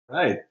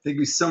Right. Thank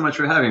you so much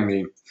for having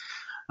me.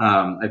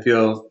 I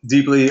feel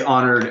deeply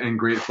honored and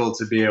grateful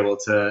to be able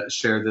to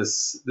share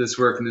this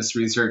work and this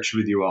research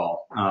with you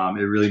all.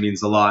 It really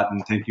means a lot,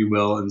 and thank you,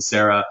 Will and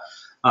Sarah.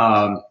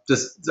 I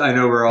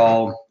know we're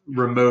all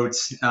remote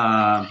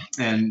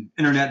and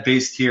internet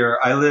based here.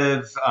 I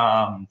live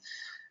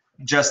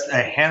just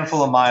a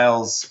handful of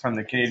miles from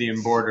the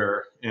Canadian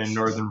border in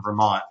northern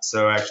Vermont,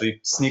 so I actually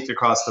sneaked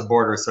across the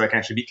border so I can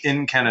actually be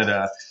in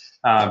Canada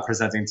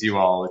presenting to you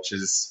all, which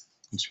was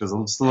just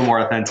a little more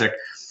authentic.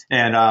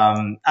 And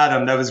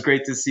Adam, that was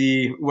great to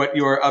see what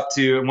you are up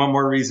to. And one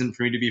more reason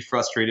for me to be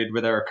frustrated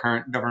with our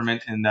current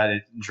government in that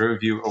it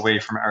drove you away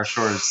from our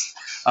shores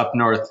up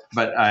north.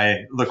 But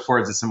I look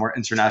forward to some more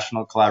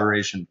international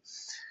collaboration.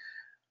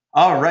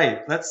 All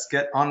right, let's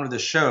get on with the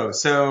show.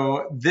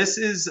 So this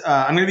is,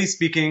 I'm going to be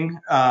speaking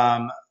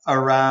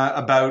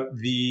about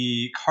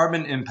the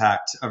carbon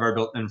impact of our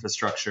built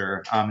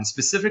infrastructure, and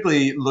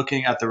specifically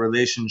looking at the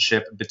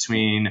relationship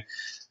between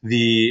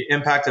the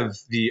impact of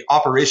the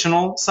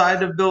operational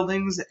side of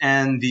buildings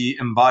and the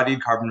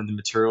embodied carbon of the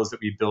materials that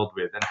we build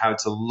with, and how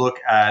to look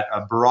at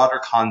a broader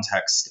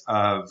context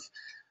of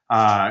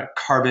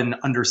carbon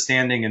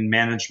understanding and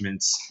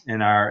management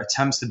in our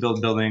attempts to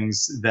build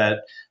buildings that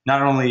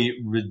not only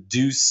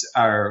reduce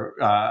our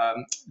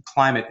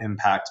climate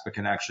impact, but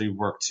can actually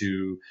work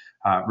to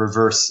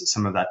reverse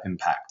some of that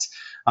impact.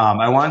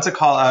 I wanted to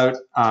call out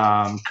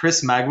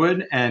Chris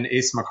Magwood and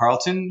Ace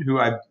McArleton, who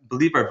I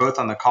believe are both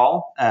on the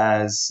call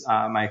as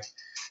my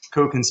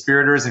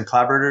co-conspirators and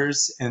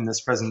collaborators in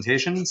this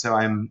presentation. So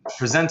I'm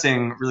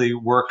presenting really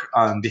work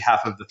on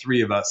behalf of the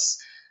three of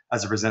us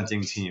as a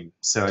presenting team.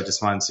 So I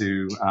just wanted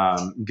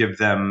to give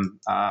them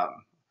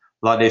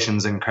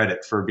laudations and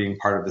credit for being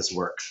part of this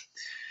work.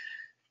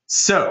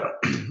 So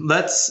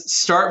let's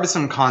start with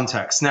some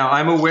context. Now,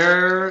 I'm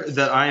aware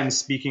that I am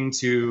speaking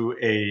to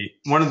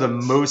one of the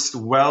most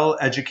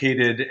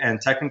well-educated and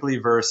technically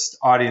versed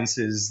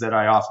audiences that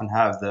I often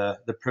have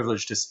the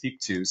privilege to speak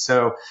to.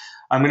 So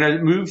I'm going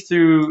to move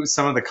through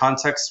some of the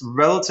context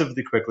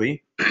relatively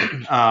quickly,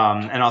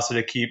 and also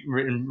to keep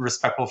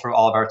respectful for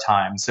all of our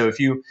time. So if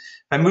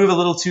I move a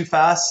little too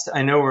fast,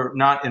 I know we're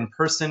not in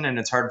person and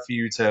it's hard for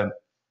you to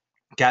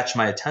catch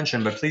my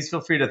attention, but please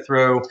feel free to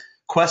throw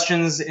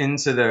questions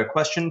into the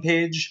question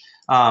page.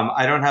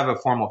 I don't have a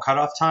formal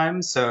cutoff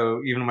time,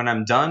 so even when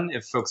I'm done,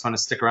 if folks want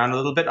to stick around a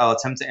little bit, I'll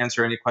attempt to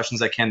answer any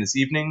questions I can this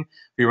evening.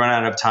 If we run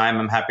out of time,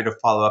 I'm happy to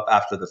follow up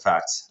after the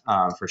fact,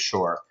 for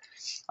sure.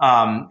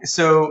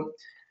 So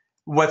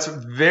what's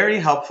very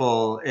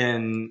helpful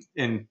in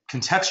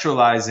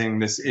contextualizing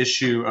this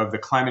issue of the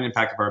climate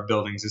impact of our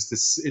buildings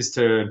is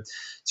to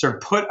sort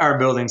of put our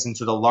buildings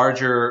into the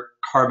larger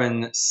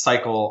carbon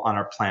cycle on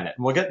our planet.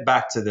 And we'll get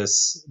back to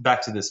this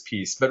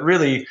piece, but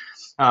really,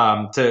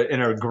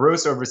 in a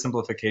gross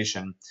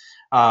oversimplification,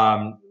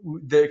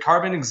 the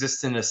carbon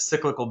exists in a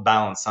cyclical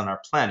balance on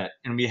our planet,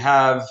 and we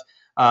have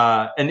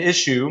an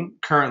issue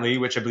currently,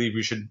 which I believe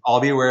we should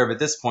all be aware of at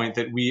this point,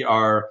 that we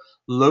are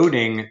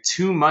loading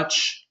too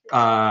much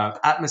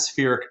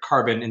atmospheric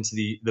carbon into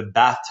the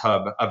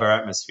bathtub of our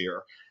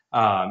atmosphere,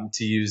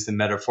 to use the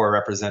metaphor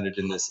represented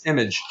in this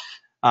image,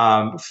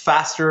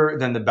 faster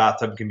than the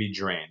bathtub can be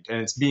drained.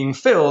 And it's being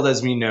filled,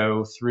 as we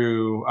know,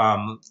 through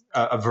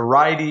a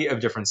variety of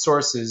different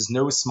sources.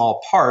 No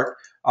small part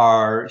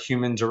are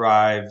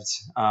human-derived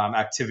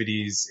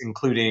activities,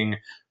 including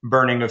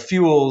burning of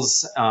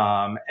fuels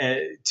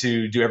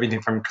to do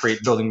everything from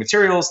create building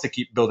materials to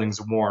keep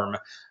buildings warm,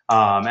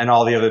 and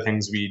all the other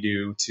things we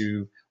do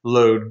to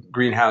load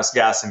greenhouse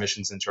gas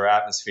emissions into our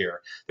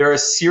atmosphere. There are a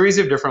series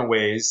of different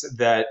ways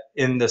that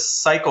in the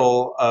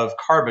cycle of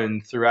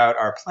carbon throughout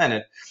our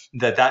planet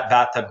that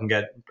bathtub can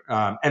get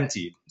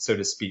emptied, so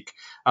to speak.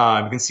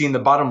 You can see in the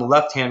bottom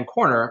left-hand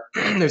corner,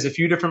 there's a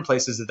few different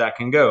places that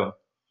can go.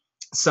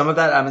 Some of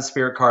that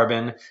atmospheric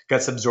carbon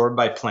gets absorbed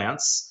by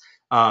plants.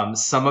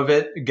 Some of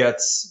it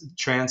gets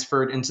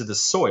transferred into the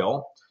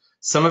soil.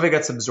 Some of it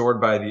gets absorbed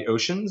by the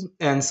oceans,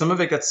 and some of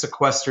it gets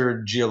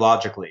sequestered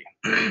geologically.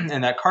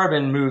 And that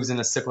carbon moves in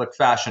a cyclic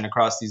fashion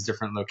across these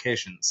different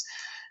locations.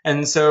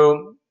 And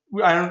so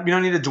we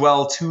don't need to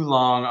dwell too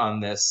long on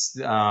this,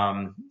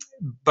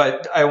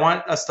 but I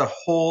want us to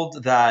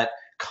hold that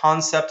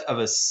concept of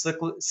a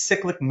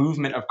cyclic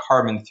movement of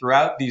carbon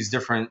throughout these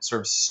different sort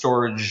of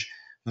storage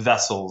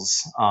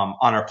vessels on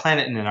our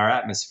planet and in our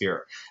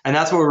atmosphere. And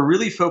that's what we're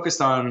really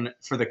focused on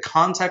for the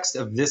context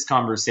of this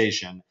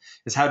conversation,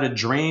 is how to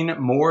drain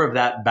more of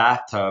that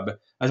bathtub,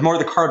 more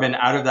of the carbon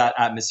out of that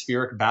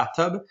atmospheric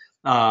bathtub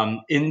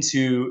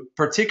into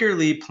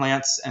particularly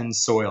plants and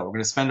soil. We're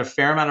going to spend a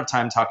fair amount of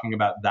time talking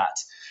about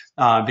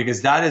that.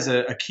 Because that is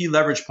a key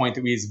leverage point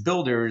that we as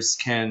builders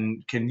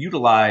can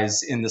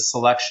utilize in the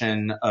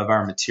selection of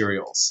our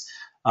materials.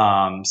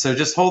 So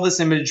just hold this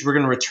image. We're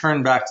going to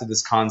return back to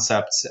this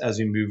concept as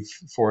we move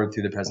forward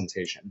through the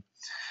presentation.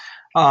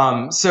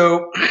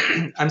 So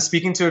I'm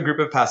speaking to a group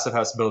of passive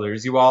house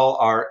builders. You all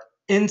are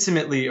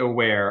intimately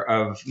aware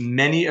of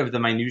many of the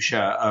minutiae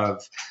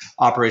of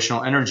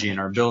operational energy in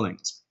our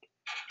buildings.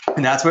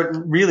 And that's what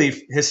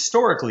really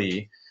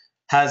historically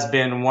has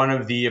been one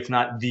of the, if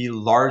not the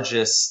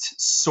largest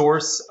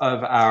source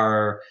of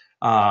our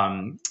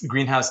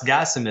greenhouse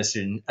gas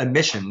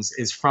emissions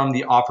is from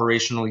the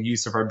operational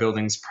use of our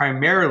buildings,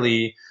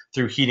 primarily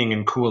through heating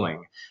and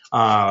cooling.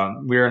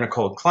 We're in a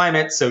cold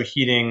climate, so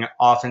heating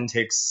often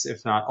takes,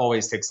 if not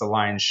always takes, the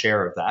lion's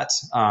share of that.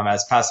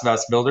 As passive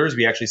house builders,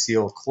 we actually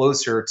feel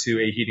closer to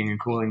a heating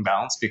and cooling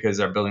balance because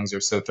our buildings are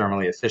so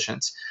thermally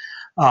efficient.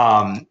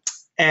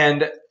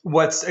 And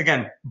what's,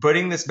 again,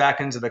 putting this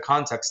back into the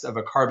context of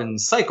a carbon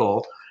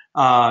cycle,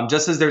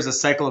 just as there's a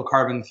cycle of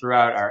carbon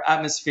throughout our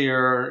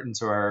atmosphere,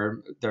 into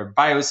our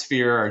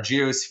biosphere, our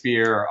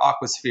geosphere, our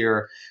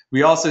aquasphere,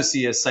 we also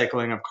see a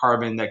cycling of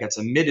carbon that gets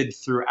emitted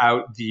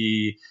throughout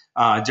the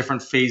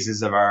different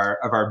phases of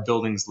our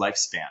building's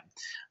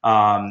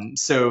lifespan.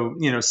 So,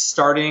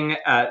 starting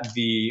at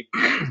the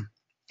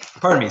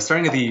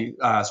starting at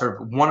the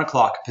sort of 1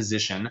 o'clock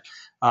position,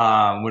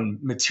 when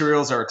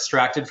materials are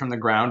extracted from the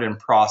ground and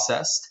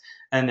processed,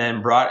 and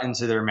then brought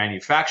into their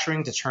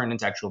manufacturing to turn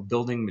into actual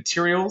building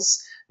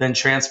materials, then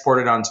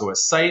transported onto a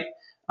site,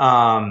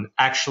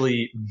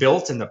 actually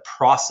built in the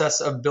process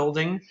of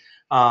building.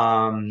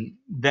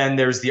 Then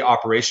there's the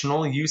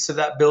operational use of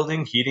that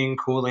building, heating,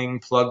 cooling,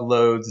 plug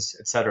loads,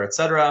 et cetera, et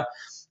cetera.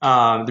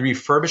 The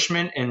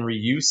refurbishment and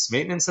reuse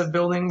maintenance of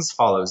buildings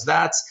follows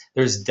that.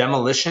 There's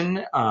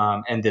demolition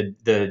and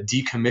the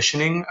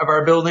decommissioning of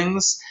our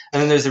buildings.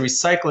 And then there's the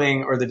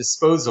recycling or the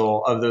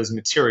disposal of those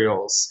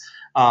materials.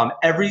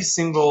 Every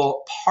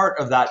single part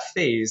of that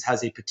phase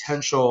has a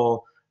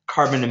potential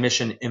carbon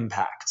emission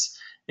impact.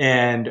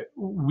 And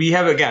we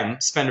have, again,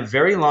 spent a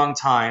very long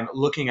time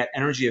looking at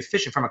energy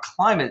efficient from a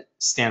climate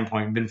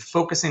standpoint. We've been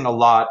focusing a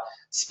lot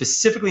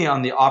specifically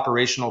on the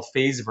operational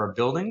phase of our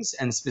buildings,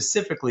 and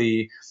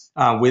specifically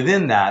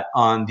within that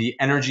on the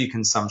energy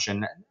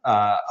consumption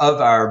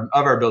of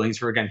our buildings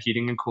for, again,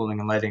 heating and cooling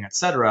and lighting, et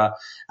cetera,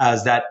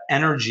 as that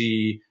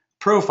energy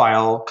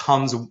profile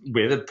comes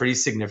with a pretty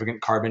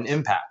significant carbon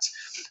impact.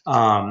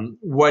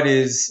 What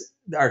is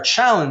our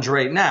challenge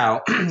right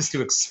now is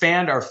to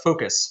expand our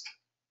focus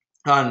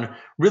on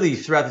really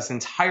throughout this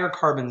entire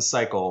carbon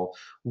cycle.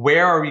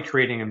 Where are we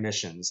creating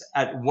emissions?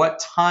 At what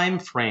time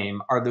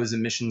frame are those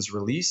emissions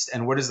released?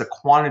 And what is the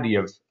quantity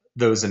of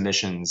those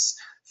emissions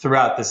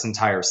throughout this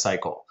entire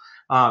cycle?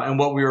 And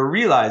what we are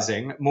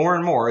realizing more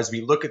and more as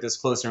we look at this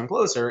closer and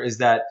closer is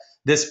that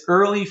this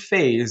early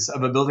phase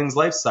of a building's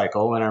life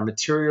cycle, when our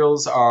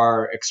materials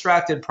are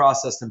extracted,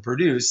 processed, and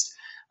produced,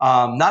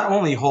 not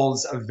only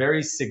holds a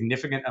very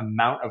significant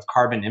amount of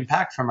carbon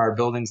impact from our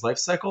building's life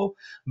cycle,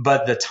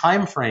 but the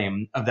time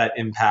frame of that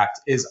impact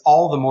is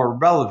all the more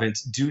relevant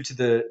due to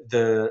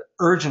the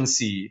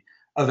urgency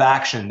of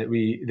action that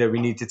we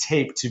need to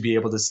take to be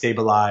able to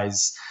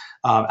stabilize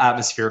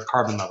atmospheric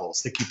carbon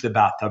levels, to keep the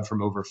bathtub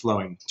from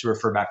overflowing, to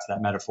refer back to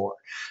that metaphor.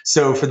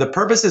 So for the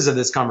purposes of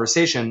this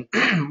conversation,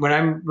 when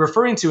I'm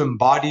referring to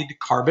embodied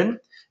carbon,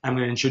 I'm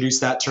going to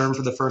introduce that term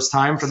for the first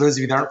time. For those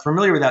of you that aren't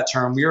familiar with that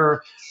term, we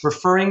are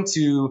referring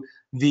to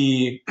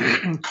the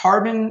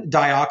carbon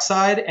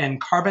dioxide and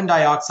carbon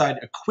dioxide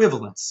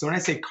equivalents. So when I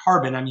say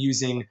carbon, I'm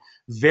using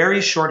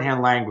very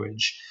shorthand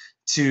language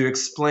to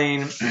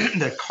explain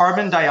the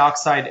carbon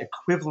dioxide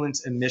equivalent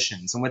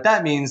emissions. And what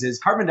that means is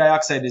carbon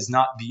dioxide is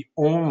not the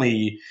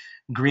only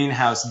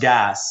greenhouse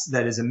gas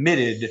that is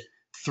emitted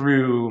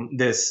through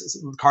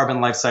this carbon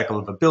life cycle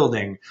of a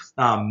building.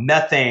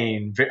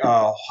 Methane,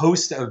 a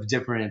host of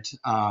different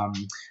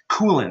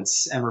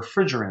coolants and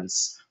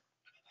refrigerants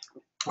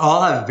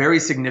all have very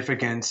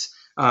significant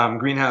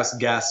greenhouse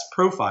gas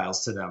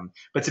profiles to them.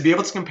 But to be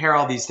able to compare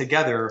all these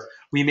together,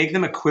 we make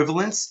them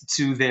equivalent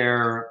to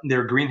their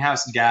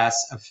greenhouse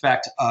gas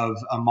effect of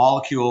a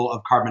molecule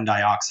of carbon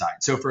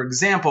dioxide. So for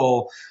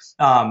example,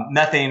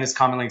 methane is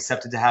commonly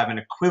accepted to have an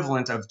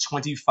equivalent of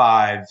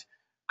 25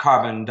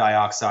 carbon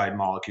dioxide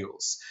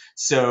molecules.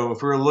 So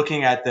if we're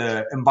looking at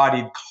the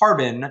embodied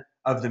carbon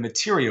of the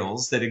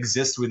materials that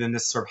exist within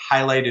this sort of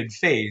highlighted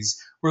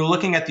phase, we're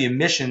looking at the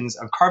emissions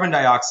of carbon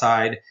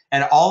dioxide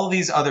and all of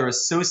these other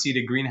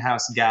associated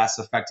greenhouse gas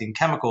affecting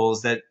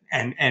chemicals that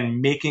and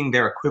making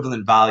their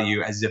equivalent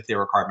value as if they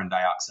were carbon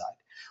dioxide.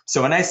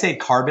 So when I say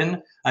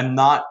carbon, I'm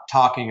not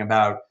talking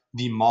about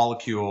the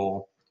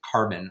molecule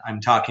carbon.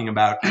 I'm talking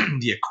about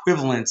the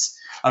equivalence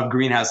of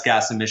greenhouse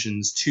gas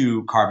emissions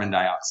to carbon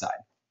dioxide.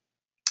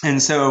 And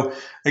so,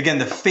 again,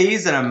 the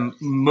phase that I'm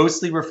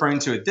mostly referring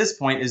to at this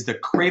point is the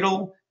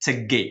cradle to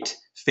gate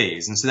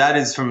phase. And so that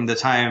is from the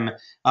time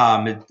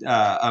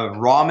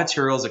raw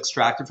materials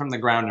extracted from the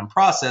ground and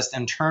processed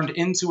and turned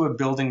into a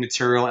building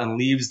material and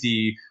leaves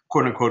the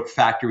quote unquote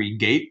factory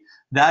gate.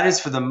 That is,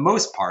 for the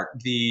most part,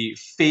 the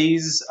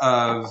phase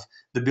of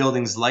the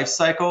building's life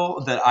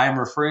cycle that I'm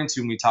referring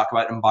to when we talk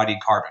about embodied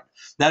carbon.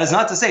 That is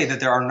not to say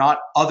that there are not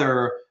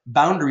other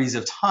boundaries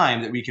of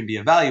time that we can be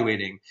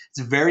evaluating. It's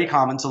very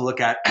common to look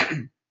at,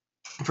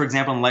 for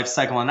example, in life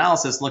cycle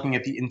analysis, looking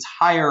at the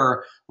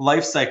entire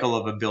life cycle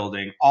of a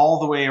building all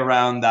the way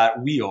around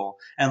that wheel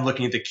and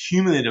looking at the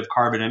cumulative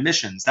carbon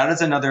emissions. That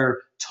is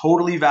another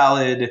totally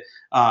valid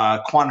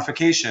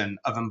quantification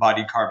of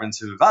embodied carbon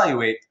to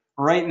evaluate.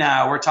 Right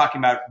now, we're talking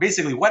about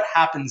basically what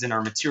happens in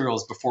our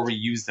materials before we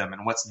use them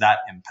and what's that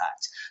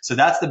impact. So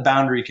that's the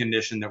boundary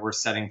condition that we're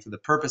setting for the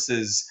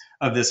purposes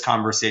of this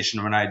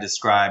conversation when I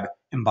describe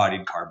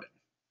embodied carbon.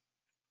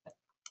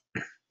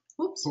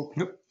 Oops.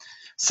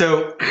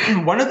 So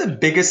one of the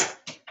biggest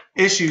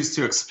issues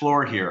to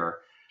explore here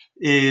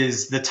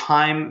is the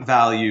time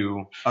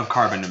value of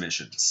carbon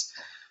emissions.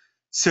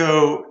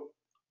 So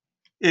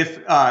if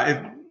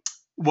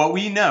what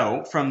we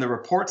know from the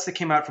reports that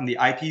came out from the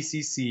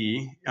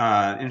IPCC,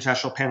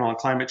 International Panel on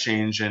Climate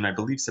Change, in I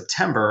believe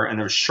September, and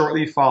it was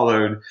shortly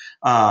followed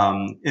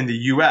in the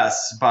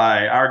US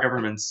by our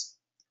government's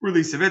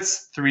release of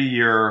its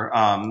 3-year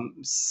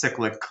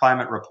cyclic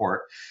climate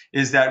report,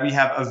 is that we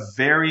have a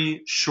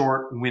very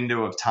short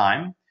window of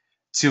time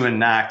to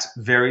enact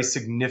very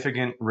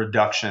significant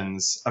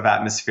reductions of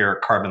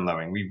atmospheric carbon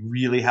loading. We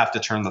really have to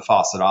turn the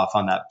faucet off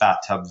on that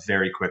bathtub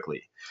very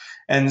quickly.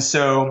 And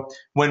so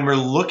when we're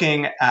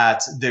looking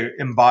at the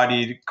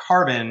embodied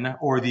carbon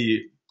or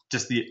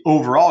just the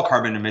overall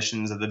carbon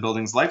emissions of the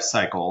building's life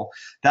cycle,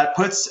 that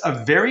puts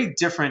a very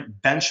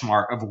different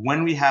benchmark of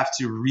when we have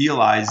to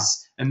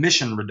realize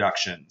emission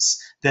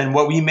reductions than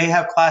what we may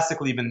have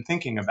classically been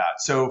thinking about.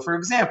 So for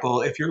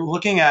example, if you're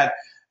looking at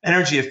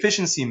energy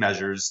efficiency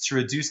measures to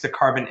reduce the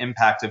carbon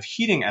impact of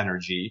heating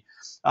energy,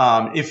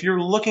 if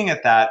you're looking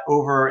at that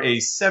over a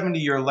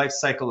 70-year life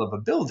cycle of a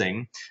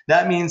building,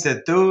 that means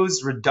that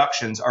those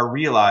reductions are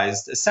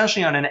realized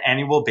essentially on an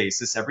annual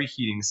basis every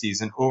heating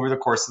season over the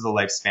course of the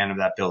lifespan of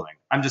that building.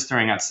 I'm just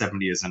throwing out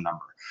 70 as a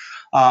number.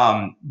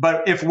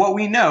 But if what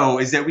we know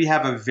is that we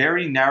have a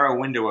very narrow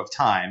window of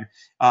time,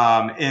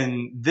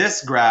 in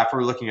this graph,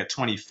 we're looking at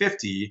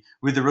 2050.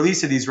 With the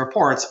release of these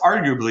reports,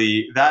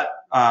 arguably that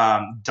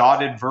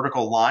dotted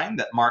vertical line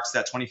that marks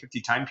that 2050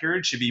 time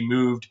period should be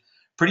moved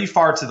pretty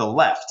far to the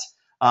left.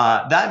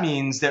 That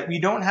means that we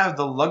don't have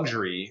the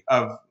luxury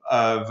of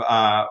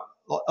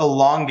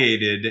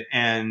elongated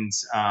and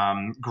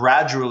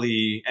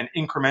gradually and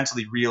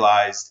incrementally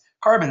realized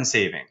carbon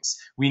savings.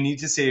 We need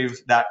to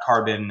save that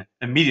carbon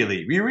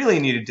immediately. We really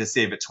needed to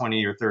save it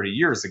 20 or 30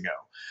 years ago.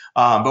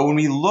 But when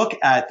we look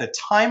at the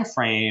time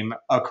frame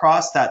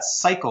across that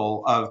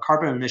cycle of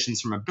carbon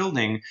emissions from a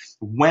building,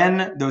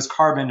 when those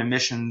carbon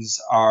emissions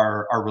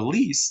are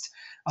released,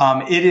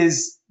 it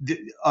is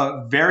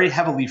very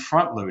heavily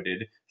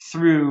front-loaded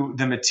through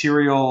the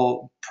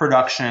material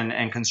production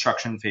and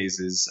construction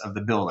phases of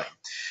the building.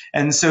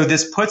 And so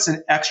this puts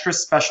an extra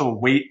special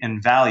weight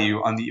and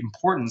value on the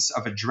importance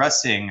of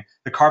addressing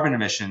the carbon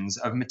emissions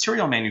of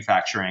material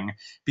manufacturing,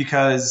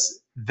 because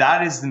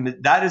that is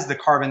the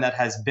carbon that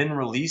has been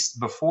released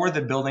before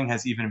the building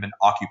has even been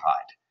occupied.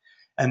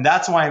 And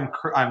that's why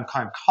I'm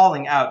kind of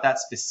calling out that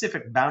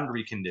specific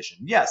boundary condition.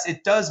 Yes,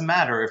 it does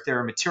matter if there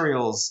are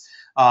materials,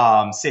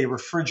 say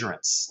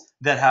refrigerants,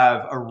 that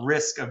have a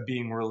risk of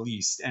being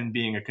released and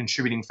being a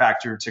contributing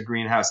factor to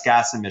greenhouse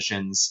gas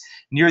emissions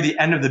near the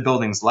end of the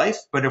building's life.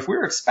 But if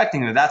we're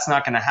expecting that that's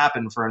not going to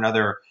happen for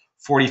another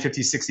 40,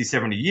 50, 60,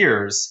 70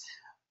 years,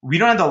 we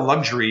don't have the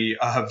luxury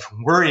of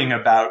worrying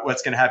about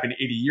what's going to happen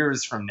 80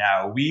 years from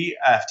now. We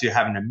have to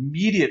have an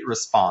immediate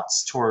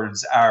response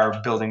towards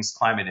our building's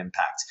climate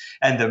impact.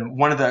 And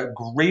one of the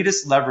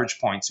greatest leverage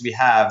points we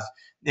have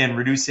in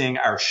reducing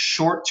our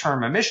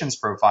short-term emissions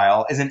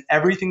profile is in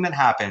everything that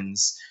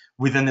happens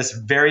within this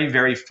very,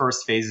 very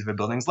first phase of a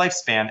building's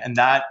lifespan. And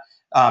that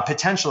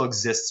potential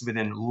exists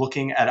within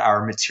looking at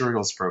our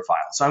materials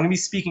profile. So I'm going to be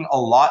speaking a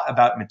lot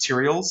about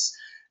materials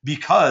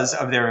because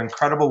of their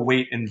incredible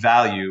weight and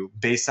value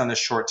based on the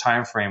short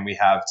time frame we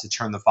have to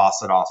turn the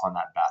faucet off on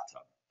that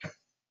bathtub.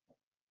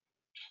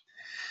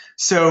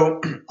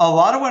 So a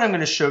lot of what I'm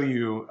going to show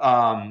you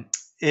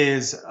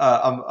is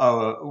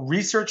a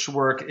research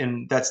work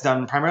that's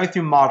done primarily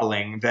through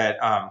modeling that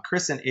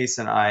Chris and Ace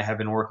and I have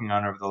been working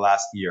on over the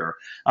last year.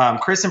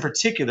 Chris in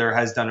particular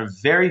has done a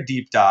very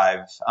deep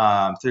dive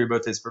through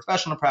both his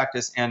professional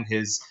practice and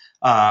his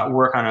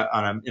work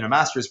in a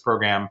master's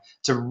program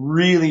to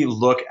really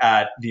look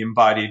at the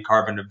embodied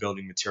carbon of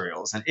building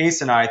materials. And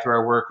Ace and I, through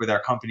our work with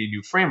our company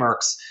New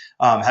Frameworks,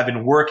 have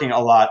been working a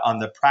lot on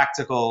the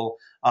practical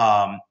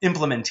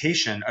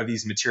implementation of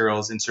these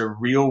materials into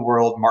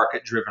real-world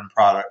market-driven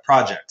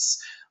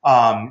projects.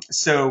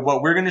 So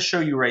what we're going to show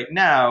you right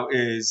now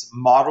is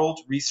modeled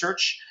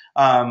research.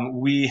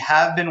 We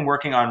have been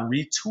working on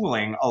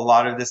retooling a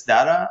lot of this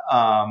data,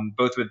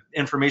 both with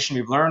information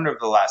we've learned over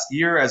the last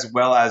year, as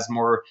well as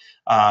more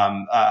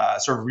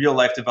sort of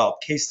real-life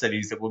developed case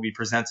studies that we'll be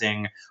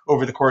presenting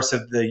over the course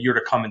of the year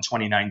to come in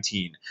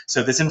 2019. So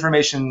if this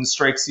information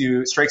strikes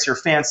your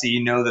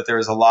fancy, know that there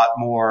is a lot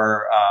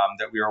more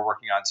that we are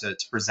working on to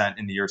present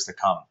in the years to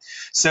come.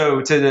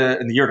 So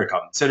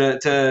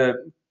to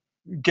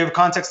give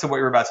context to what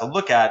you're about to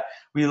look at,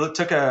 we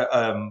took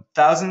a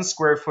 1,000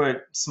 square foot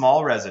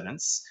small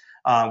residence.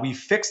 We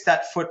fixed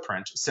that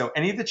footprint. So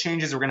any of the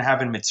changes we're going to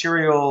have in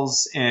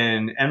materials,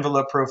 in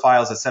envelope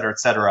profiles, et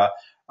cetera,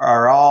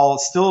 are all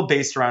still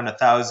based around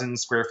 1,000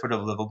 square foot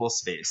of livable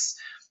space.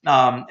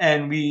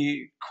 And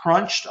we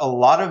crunched a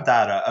lot of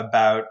data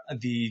about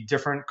the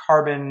different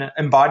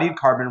embodied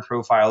carbon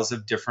profiles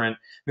of different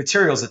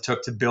materials it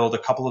took to build a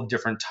couple of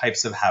different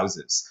types of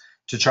houses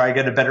to try to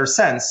get a better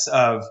sense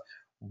of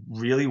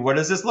really what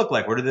does this look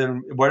like? What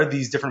do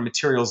these different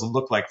materials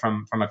look like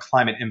from a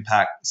climate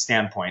impact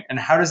standpoint? And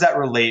how does that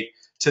relate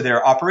to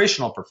their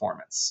operational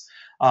performance?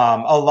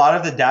 A lot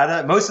of the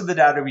data, most of the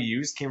data we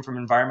used came from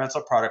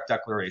environmental product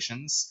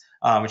declarations,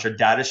 which are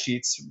data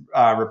sheets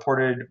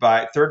reported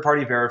by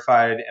third-party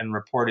verified and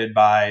reported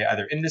by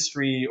either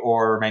industry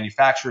or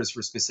manufacturers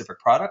for specific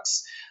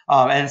products.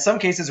 And in some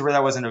cases where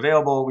that wasn't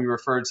available, we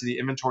referred to the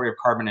inventory of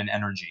carbon and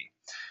energy.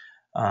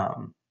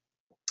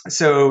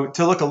 So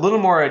to look a little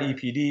more at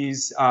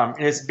EPDs,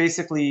 it's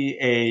basically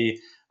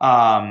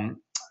an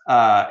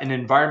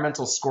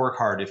environmental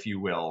scorecard, if you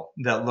will,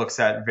 that looks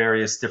at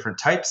various different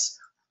types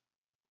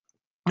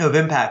of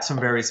impacts from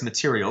various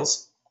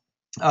materials.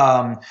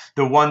 The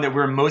one that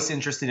we're most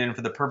interested in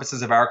for the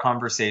purposes of our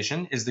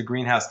conversation is the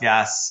greenhouse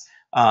gas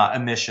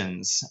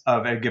emissions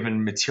of a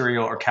given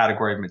material or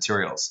category of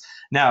materials.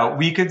 Now,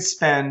 we could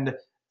spend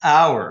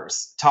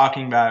hours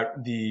talking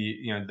about the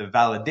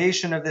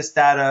validation of this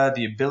data,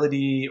 the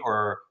ability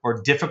or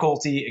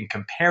difficulty in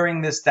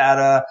comparing this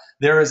data.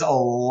 There is a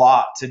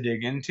lot to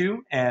dig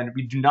into, and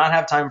we do not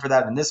have time for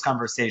that in this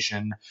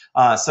conversation.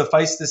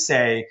 Suffice to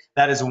say,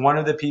 that is one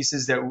of the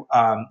pieces that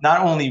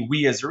not only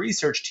we as a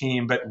research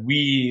team, but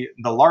we,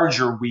 the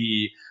larger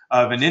we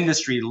of an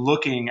industry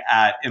looking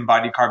at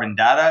embodied carbon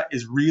data,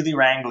 is really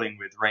wrangling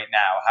with right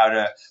now, how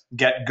to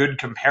get good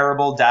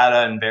comparable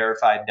data and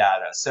verified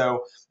data.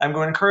 So I'm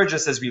going to encourage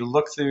us as we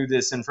look through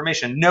this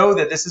information, know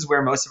that this is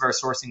where most of our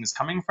sourcing is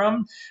coming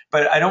from,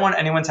 but I don't want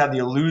anyone to have the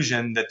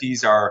illusion that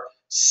these are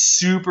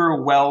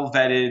super well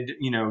vetted,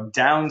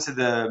 down to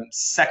the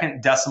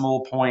second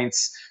decimal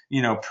points,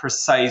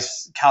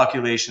 precise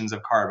calculations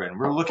of carbon.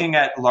 We're looking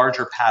at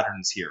larger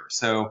patterns here.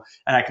 So,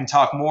 and I can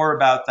talk more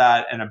about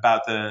that and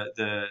about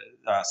the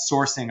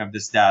sourcing of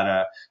this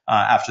data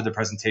after the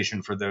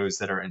presentation for those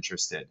that are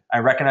interested. I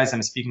recognize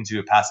I'm speaking to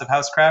a passive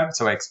house crowd,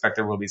 so I expect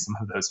there will be some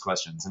of those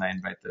questions, and I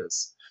invite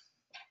those.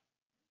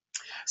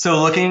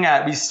 So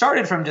we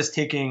started from just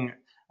taking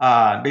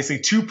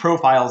basically two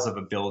profiles of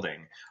a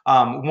building.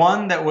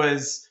 One that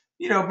was,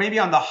 maybe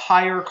on the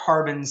higher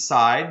carbon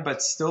side,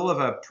 but still of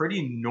a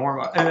pretty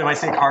normal, and when I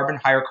say carbon,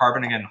 higher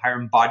carbon, again, higher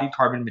embodied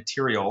carbon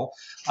material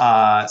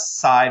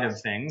side of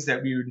things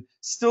that we would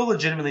still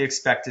legitimately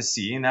expect to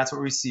see. And that's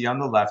what we see on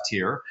the left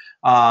here.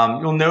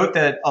 You'll note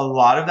that a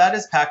lot of that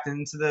is packed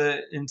into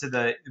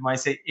the when I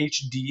say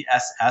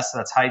HDSS,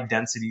 that's high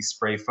density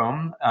spray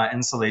foam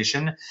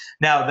insulation.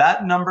 Now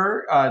that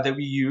number that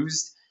we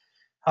used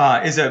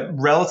is a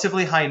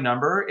relatively high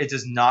number. It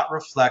does not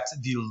reflect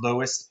the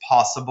lowest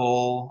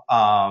possible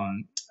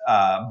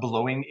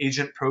blowing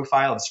agent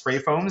profile of spray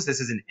foams.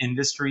 This is an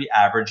industry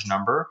average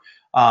number.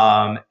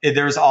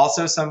 There's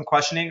also some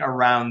questioning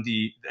around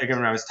again,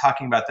 when I was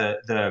talking about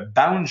the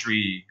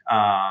boundary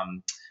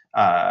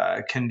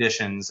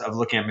conditions of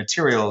looking at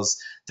materials,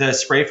 the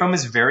spray foam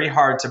is very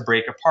hard to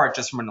break apart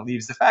just when it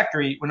leaves the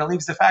factory. When it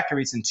leaves the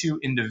factory, it's in two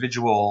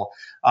individual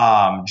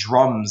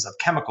drums of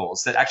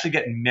chemicals that actually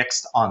get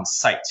mixed on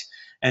site.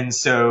 And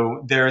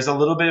so there's a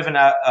little bit of an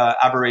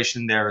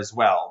aberration there as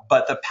well.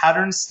 But the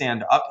patterns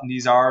stand up, and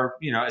these are,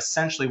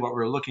 essentially what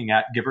we're looking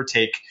at, give or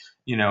take,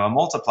 a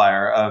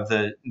multiplier of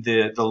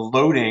the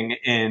loading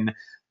in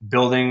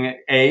building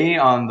A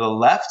on the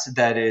left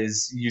that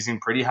is using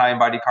pretty high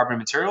embodied carbon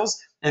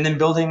materials, and then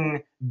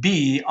building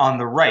B on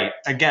the right,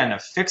 again, a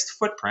fixed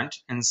footprint.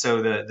 And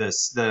so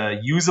the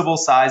usable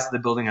size of the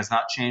building has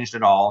not changed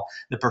at all.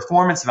 The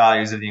performance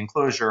values of the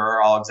enclosure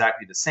are all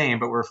exactly the same,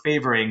 but we're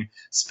favoring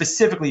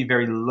specifically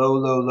very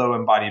low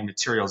embodied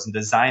materials and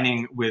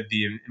designing with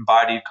the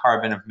embodied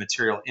carbon of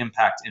material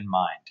impact in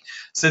mind.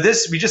 So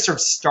we just sort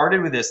of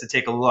started with this to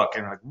take a look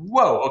and we're like,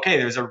 whoa, okay,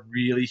 there's a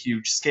really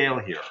huge scale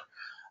here.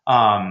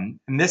 And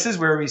this is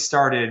where we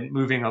started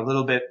moving a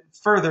little bit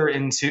further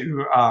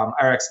into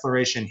our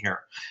exploration here.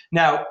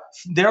 Now,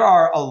 there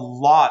are a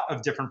lot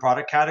of different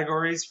product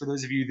categories. For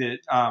those of you that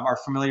are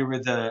familiar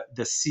with the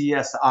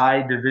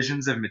CSI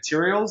divisions of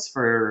materials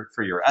for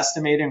your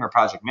estimating or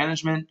project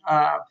management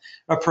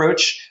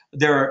approach,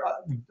 there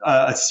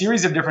are a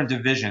series of different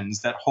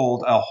divisions that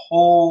hold a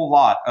whole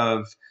lot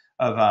of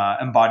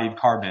embodied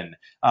carbon,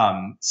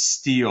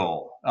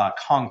 steel,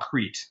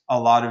 concrete. A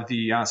lot of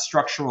the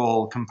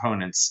structural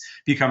components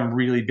become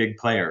really big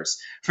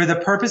players. For the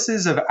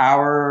purposes of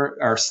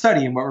our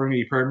study, and what we're going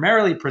to be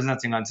primarily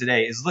presenting on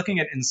today is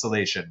looking at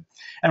insulation.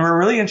 And we're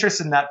really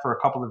interested in that for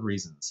a couple of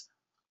reasons.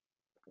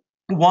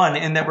 One,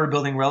 in that we're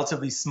building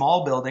relatively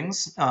small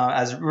buildings,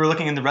 as we're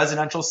looking in the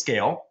residential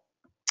scale,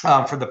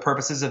 for the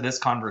purposes of this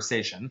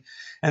conversation.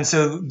 And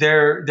so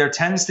there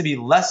tends to be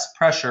less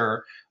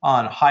pressure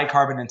on high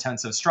carbon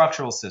intensive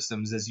structural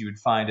systems as you would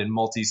find in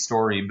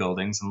multi-story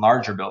buildings and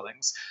larger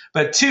buildings.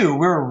 But two,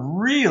 we're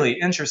really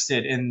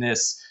interested in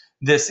this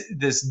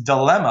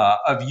dilemma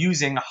of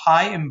using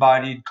high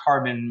embodied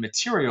carbon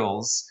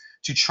materials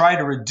to try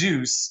to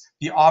reduce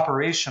the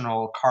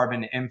operational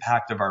carbon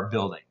impact of our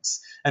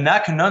buildings. And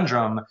that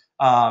conundrum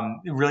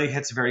really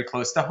hits very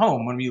close to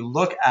home. When we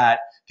look at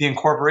the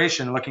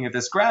incorporation, looking at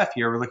this graph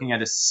here, we're looking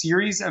at a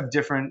series of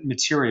different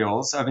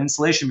materials, of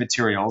insulation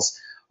materials,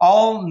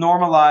 all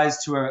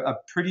normalized to a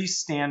pretty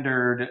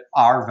standard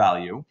R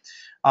value.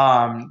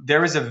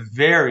 There is a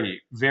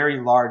very, very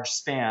large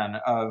span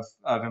of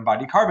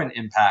embodied carbon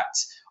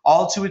impact,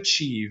 all to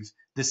achieve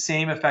the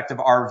same effective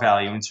R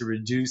value and to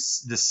reduce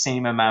the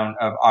same amount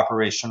of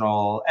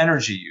operational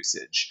energy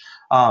usage.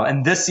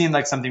 And this seemed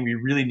like something we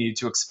really needed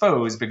to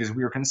expose because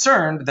we were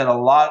concerned that a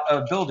lot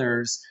of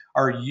builders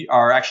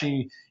are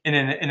actually in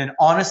an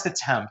honest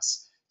attempt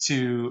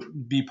to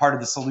be part of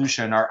the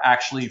solution, are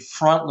actually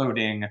front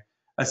loading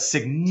a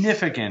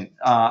significant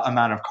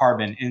amount of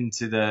carbon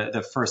into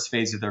the first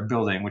phase of their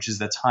building, which is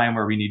the time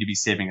where we need to be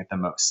saving it the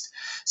most.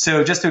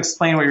 So just to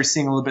explain what you're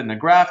seeing a little bit in the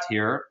graph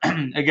here,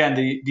 again,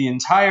 the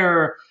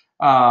entire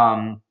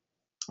sort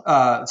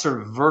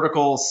of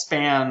vertical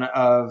span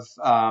of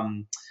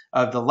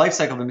the life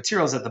cycle of the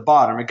materials at the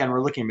bottom. Again,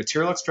 we're looking at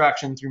material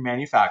extraction through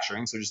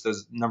manufacturing, so just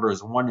those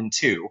numbers 1 and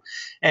 2.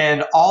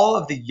 And all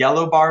of the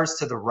yellow bars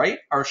to the right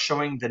are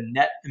showing the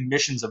net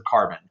emissions of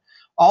carbon.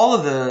 All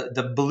of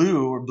the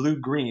blue or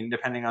blue-green,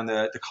 depending on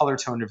the color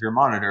tone of your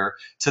monitor,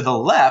 to the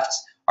left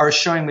are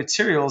showing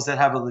materials that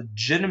have a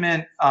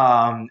legitimate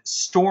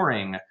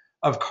storing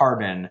of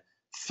carbon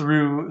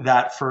through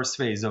that first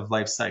phase of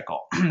life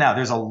cycle. Now,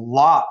 there's a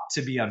lot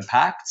to be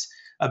unpacked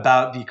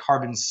about the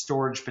carbon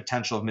storage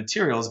potential of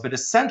materials, but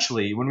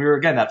essentially, when we were,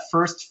 again, that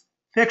first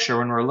picture,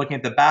 when we were looking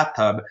at the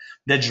bathtub,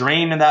 the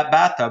drain in that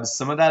bathtub,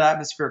 some of that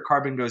atmospheric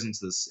carbon goes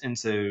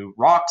into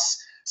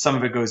rocks, some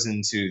of it goes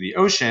into the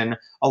ocean,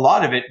 a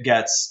lot of it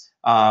gets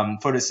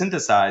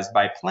photosynthesized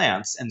by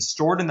plants and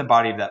stored in the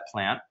body of that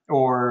plant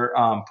or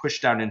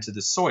pushed down into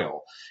the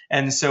soil.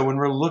 And so when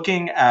we're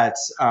looking at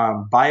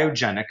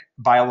biologically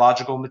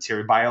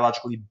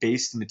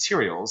based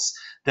materials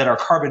that are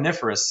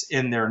carboniferous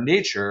in their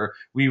nature,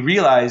 we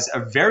realize a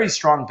very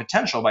strong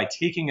potential by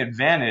taking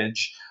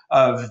advantage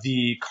of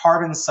the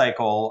carbon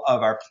cycle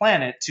of our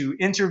planet to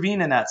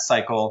intervene in that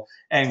cycle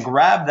and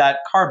grab that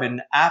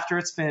carbon after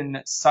it's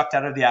been sucked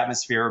out of the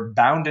atmosphere,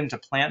 bound into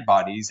plant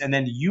bodies, and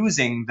then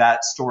using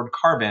that stored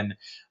carbon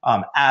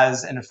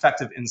as an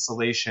effective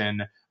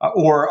insulation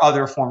or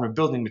other form of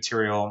building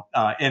material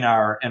in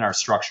our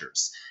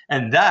structures.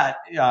 And that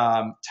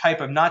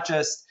type of, not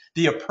just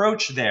the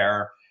approach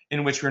there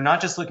in which we're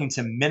not just looking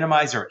to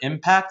minimize our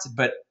impact,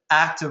 but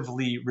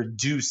actively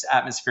reduce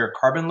atmospheric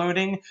carbon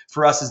loading,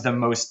 for us is the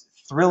most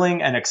thrilling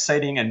and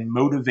exciting and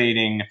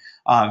motivating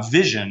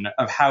vision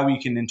of how we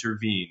can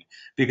intervene.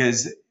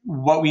 Because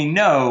what we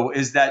know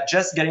is that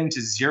just getting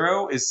to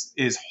zero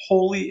is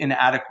wholly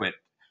inadequate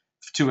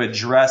to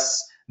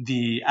address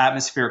the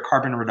atmospheric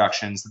carbon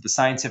reductions that the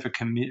scientific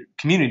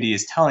community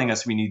is telling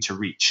us we need to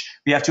reach.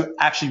 We have to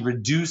actually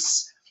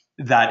reduce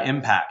that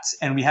impact.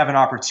 And we have an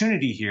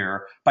opportunity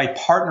here by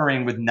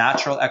partnering with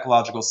natural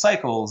ecological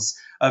cycles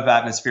of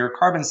atmospheric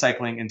carbon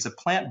cycling into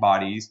plant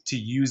bodies to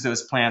use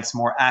those plants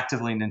more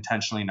actively and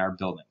intentionally in our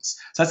buildings.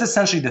 So that's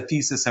essentially the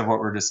thesis of what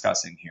we're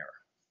discussing here.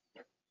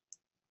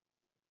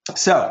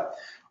 So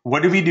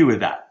what do we do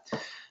with that?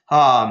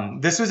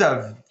 This was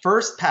a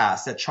first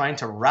pass at trying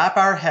to wrap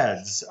our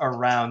heads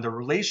around the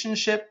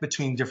relationship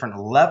between different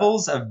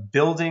levels of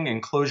building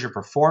enclosure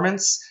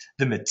performance,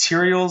 the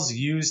materials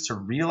used to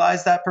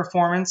realize that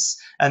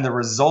performance, and the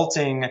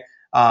resulting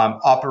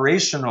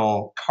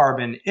operational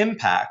carbon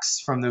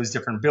impacts from those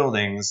different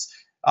buildings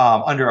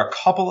under a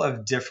couple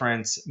of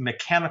different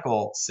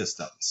mechanical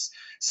systems.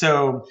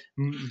 So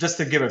just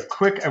to give a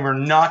quick, and we're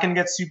not going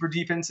to get super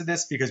deep into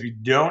this because we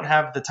don't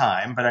have the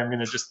time, but I'm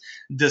going to just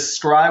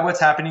describe what's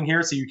happening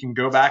here so you can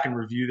go back and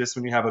review this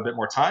when you have a bit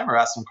more time or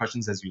ask some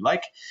questions as you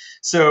like.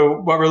 So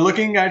what we're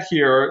looking at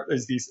here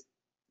is these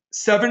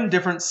 7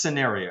 different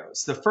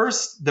scenarios.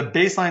 The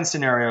baseline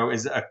scenario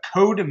is a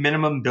code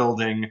minimum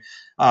building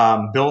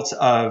built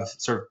of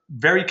sort of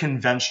very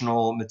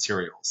conventional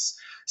materials.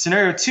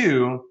 Scenario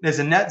 2 is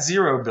a net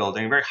zero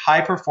building, a very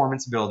high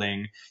performance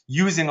building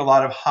using a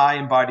lot of high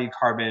embodied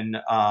carbon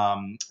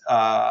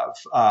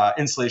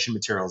insulation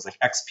materials like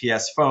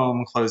XPS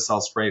foam, closed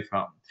cell spray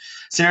foam.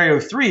 Scenario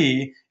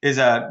 3 is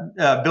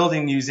a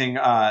building using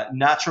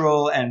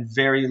natural and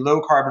very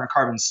low carbon or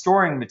carbon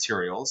storing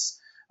materials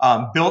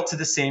built to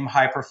the same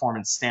high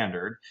performance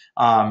standard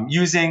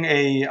using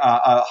a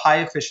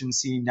high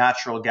efficiency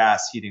natural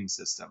gas heating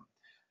system.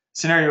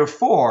 Scenario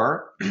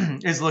 4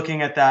 is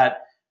looking at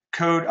that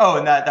code. Oh,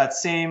 and that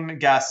same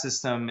gas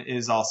system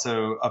is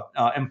also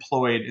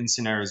employed in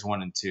scenarios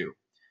 1 and 2.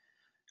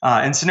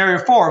 In scenario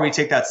 4, we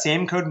take that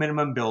same code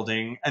minimum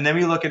building, and then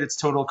we look at its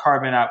total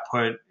carbon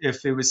output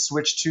if it was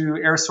switched to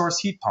air source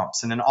heat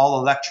pumps in an all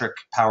electric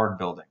powered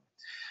building.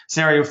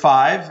 Scenario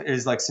 5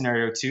 is like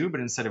scenario 2, but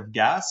instead of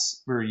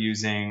gas, we're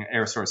using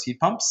air source heat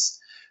pumps.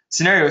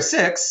 Scenario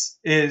 6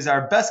 is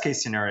our best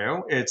case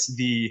scenario. It's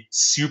the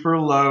super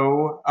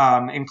low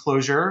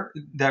enclosure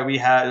that we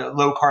had,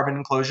 low carbon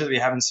enclosure that we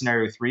have in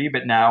scenario 3,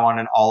 but now on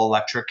an all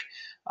electric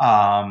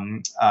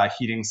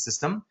heating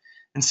system.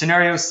 And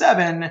scenario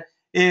 7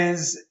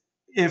 is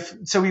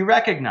we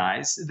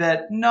recognize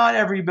that not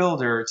every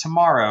builder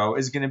tomorrow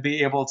is going to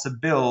be able to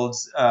build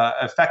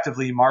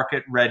effectively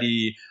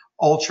market-ready,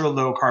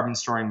 ultra-low carbon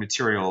storing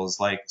materials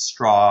like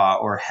straw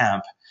or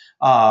hemp.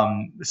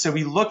 So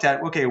we looked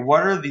at, okay,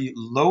 what are the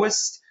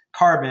lowest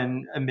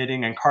carbon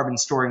emitting and carbon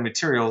storing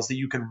materials that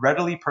you could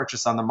readily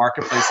purchase on the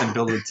marketplace and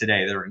build with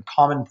today that are in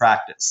common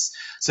practice.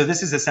 So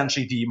this is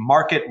essentially the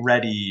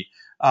market-ready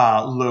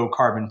low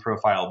carbon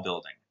profile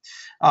building.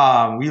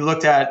 We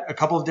looked at a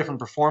couple of different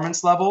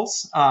performance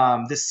levels.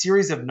 This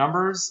series of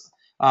numbers,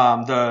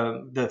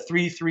 the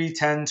 3, 3,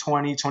 10,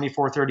 20,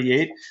 24,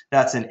 38,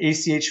 that's an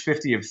ACH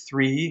 50 of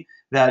 3.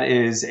 That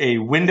is a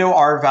window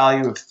R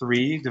value of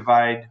 3.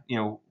 Divide,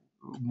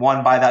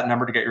 1 by that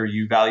number to get your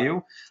U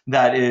value.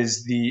 That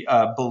is the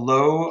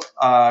below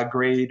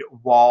grade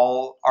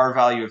wall R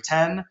value of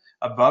 10,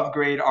 above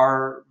grade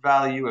R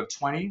value of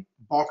 20.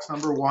 Box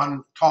number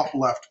 1, top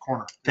left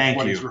corner. Thank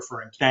what you. He's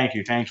referring to. Thank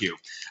you.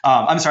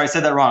 I'm sorry, I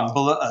said that wrong.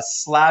 Below a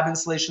slab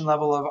insulation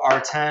level of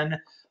R10,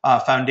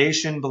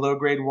 foundation below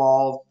grade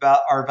wall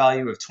R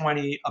value of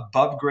 20,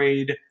 above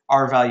grade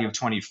R value of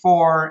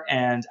 24,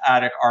 and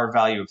attic R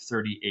value of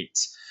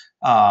 38.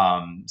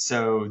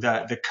 So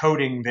the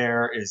coding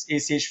there is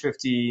ACH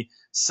 50,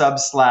 sub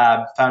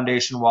slab,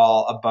 foundation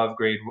wall, above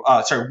grade,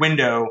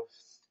 window,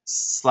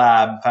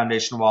 slab,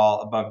 foundation wall,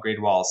 above grade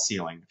wall,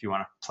 ceiling, if you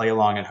want to play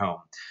along at home.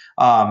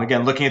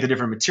 Again, looking at the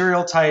different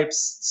material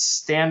types,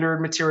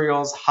 standard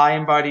materials, high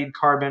embodied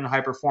carbon,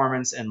 high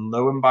performance, and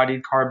low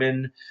embodied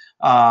carbon,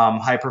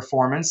 high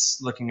performance,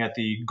 looking at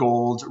the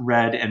gold,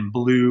 red, and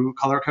blue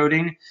color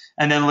coding,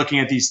 and then looking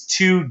at these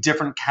 2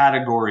 different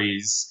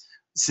categories,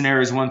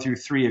 scenarios 1 through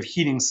 3 of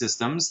heating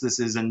systems. This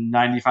is a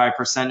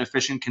 95%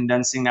 efficient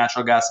condensing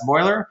natural gas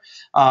boiler.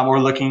 We're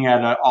looking at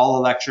an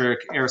all-electric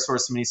air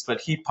source mini split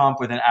heat pump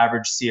with an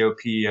average COP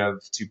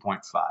of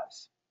 2.5.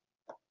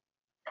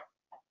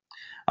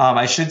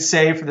 I should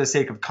say, for the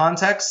sake of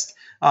context,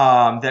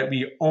 that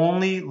we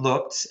only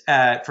looked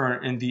at,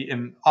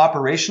 in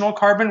operational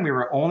carbon, we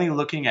were only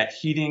looking at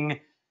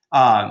heating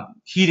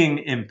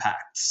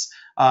impacts.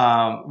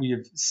 We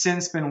have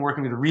since been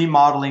working with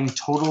remodeling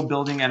total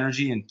building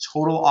energy and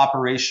total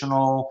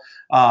operational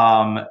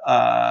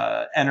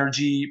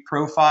energy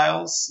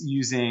profiles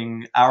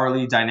using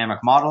hourly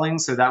dynamic modeling.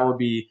 So that will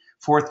be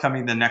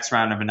forthcoming the next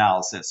round of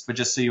analysis. But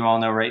just so you all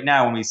know right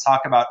now, when we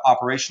talk about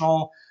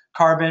operational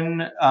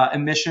carbon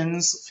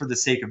emissions, for the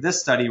sake of this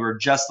study, we're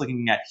just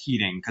looking at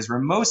heating because we're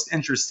most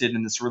interested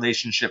in this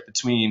relationship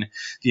between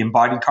the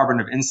embodied carbon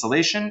of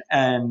insulation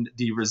and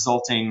the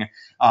resulting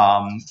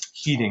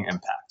heating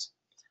impact.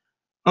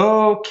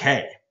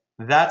 Okay,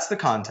 that's the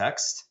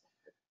context.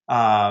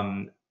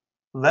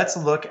 Let's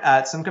look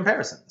at some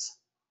comparisons.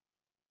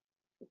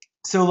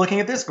 So looking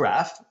at this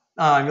graph,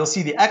 you'll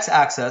see the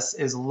x-axis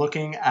is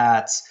looking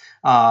at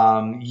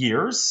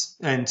years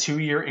and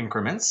 2-year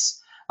increments.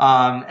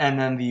 And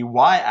then the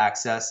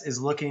y-axis is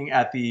looking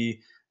at the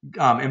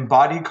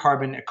embodied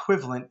carbon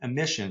equivalent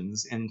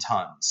emissions in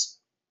tons.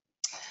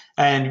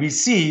 And we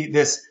see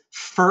this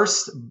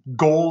first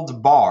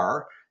gold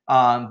bar,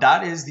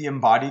 that is the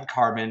embodied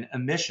carbon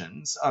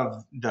emissions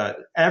of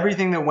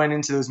everything that went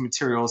into those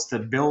materials to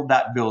build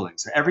that building.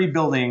 So every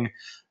building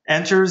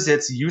enters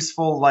its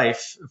useful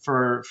life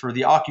for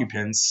the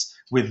occupants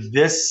with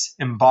this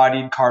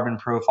embodied carbon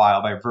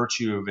profile by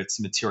virtue of its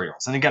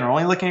materials. And again, we're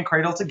only looking at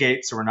cradle to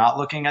gate, so we're not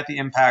looking at the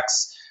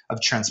impacts of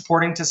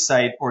transporting to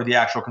site or the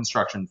actual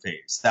construction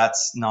phase.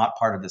 That's not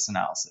part of this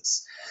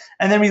analysis.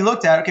 And then we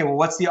looked at, okay, well,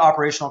 what's the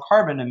operational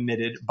carbon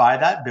emitted by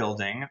that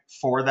building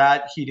for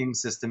that heating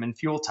system and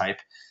fuel type,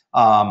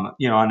 on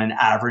an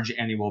average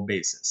annual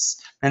basis.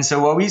 And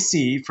so what we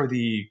see for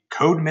the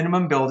code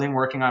minimum building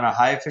working on a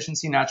high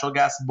efficiency natural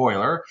gas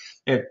boiler,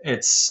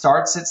 it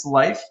starts its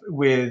life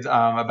with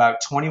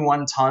about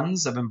 21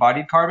 tons of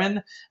embodied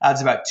carbon,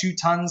 adds about 2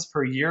 tons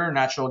per year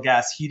natural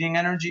gas heating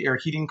energy or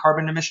heating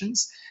carbon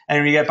emissions.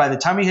 And we get, by the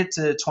time we hit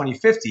to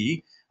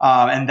 2050,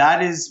 and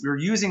that is, we're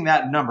using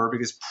that number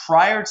because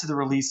prior to the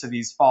release of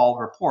these fall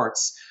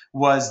reports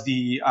was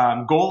the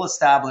goal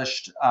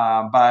established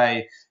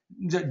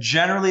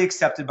generally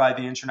accepted by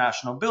the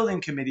International Building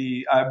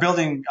Community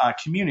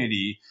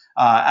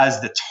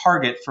as the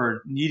target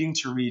for needing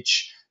to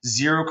reach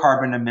zero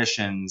carbon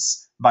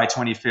emissions by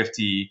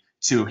 2050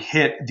 to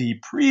hit the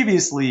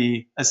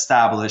previously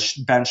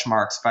established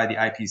benchmarks by the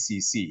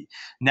IPCC.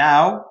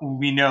 Now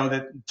we know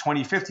that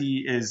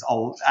 2050 is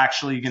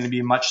actually going to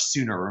be much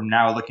sooner. We're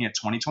now looking at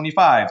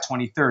 2025,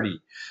 2030.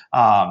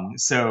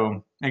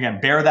 So again,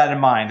 bear that in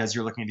mind as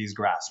you're looking at these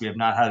graphs. We have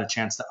not had a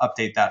chance to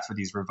update that for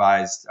these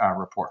revised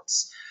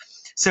reports.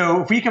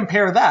 So if we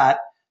compare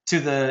that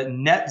to the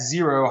net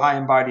zero high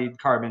embodied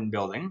carbon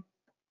building,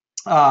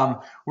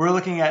 we're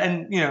looking at,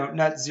 and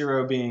net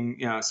zero being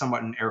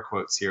somewhat in air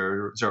quotes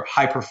here, so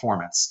high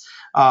performance.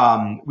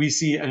 We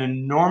see an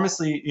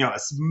enormously, a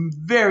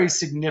very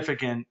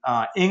significant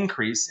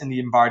increase in the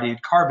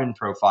embodied carbon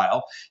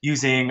profile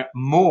using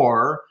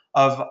more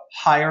of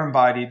higher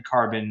embodied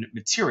carbon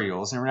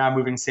materials. And we're now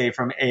moving, say,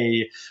 from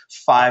a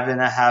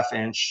 5.5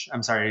 inch.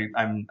 I'm sorry,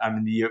 I'm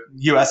in the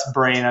U.S.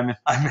 brain.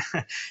 I'm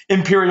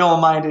imperial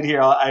minded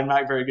here. I'm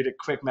not very good at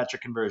quick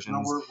metric conversions.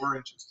 No, we're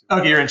inches too.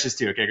 Okay, you're inches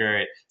too. Okay,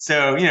 great.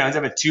 So,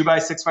 instead of a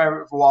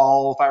 2x6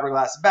 wall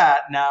fiberglass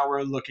bat, now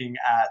we're looking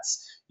at,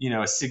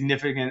 a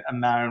significant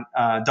amount,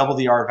 double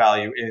the R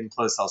value in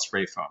closed cell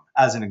spray foam,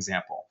 as an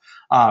example.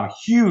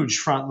 Huge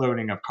front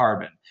loading of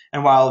carbon.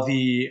 And while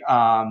the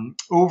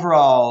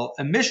overall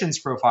emissions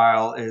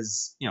profile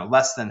is,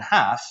 less than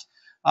half,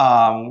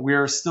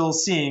 we're still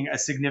seeing a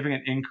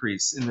significant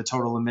increase in the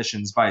total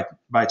emissions by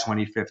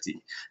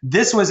 2050.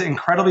 This was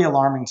incredibly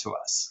alarming to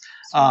us.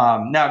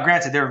 Now,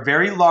 granted, there are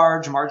very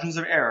large margins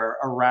of error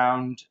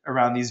around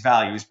these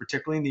values,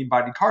 particularly in the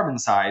embodied carbon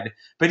side.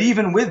 But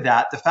even with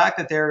that, the fact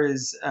that there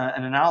is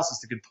an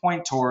analysis that could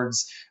point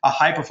towards a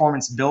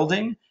high-performance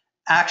building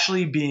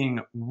actually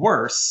being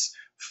worse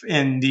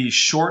in the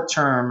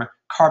short-term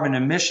carbon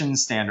emission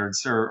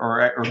standards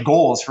or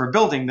goals for a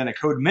building than a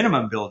code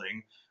minimum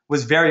building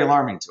was very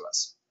alarming to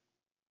us.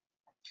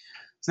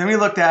 So then we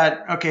looked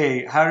at,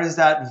 okay, how does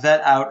that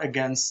vet out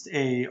against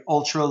a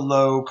ultra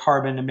low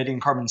carbon emitting,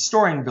 carbon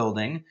storing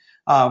building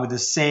with the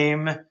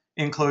same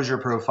enclosure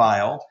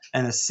profile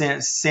and the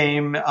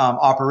same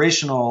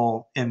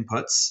operational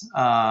inputs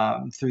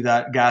through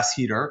that gas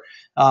heater.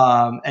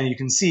 And you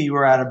can see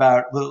we're at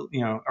about,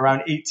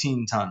 around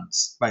 18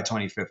 tons by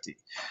 2050.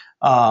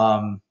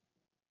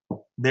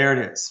 There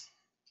it is.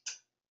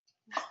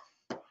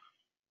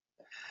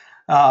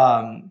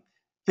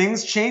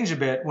 Things change a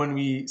bit when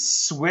we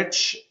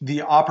switch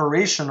the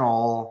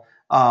operational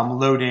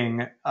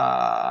loading,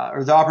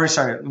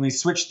 when we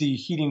switch the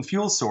heating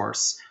fuel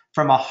source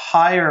from a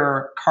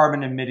higher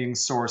carbon emitting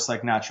source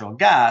like natural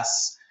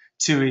gas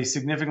to a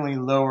significantly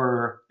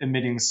lower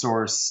emitting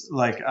source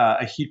like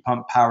a heat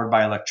pump powered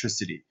by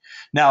electricity.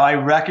 Now, I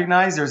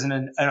recognize there's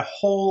a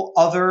whole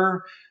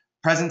other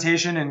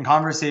presentation and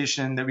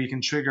conversation that we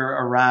can trigger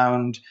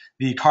around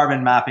the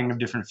carbon mapping of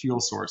different fuel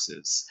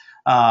sources.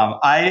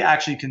 I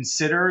actually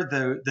consider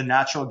the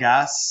natural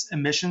gas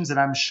emissions that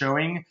I'm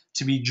showing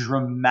to be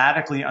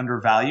dramatically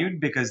undervalued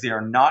because they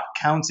are not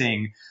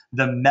counting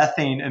the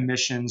methane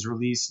emissions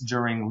released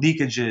during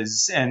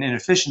leakages and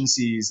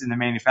inefficiencies in the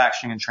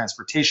manufacturing and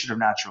transportation of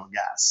natural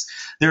gas.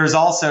 There's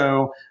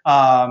also,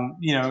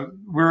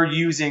 we're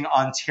using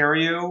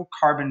Ontario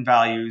carbon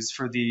values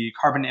for the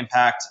carbon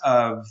impact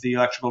of the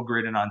electrical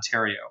grid in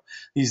Ontario.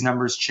 These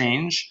numbers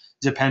change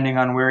depending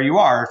on where you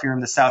are. If you're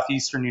in the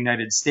southeastern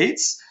United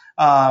States,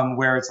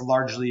 where it's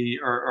largely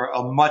or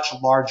a much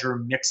larger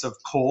mix of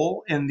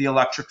coal in the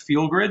electric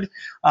fuel grid,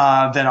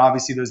 then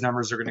obviously those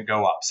numbers are going to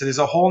go up. So there's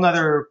a whole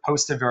nother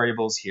host of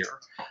variables here.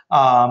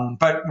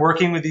 But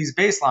working with these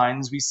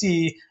baselines, we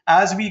see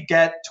as we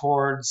get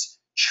towards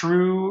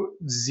true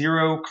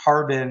zero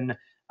carbon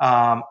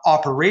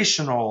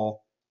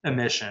operational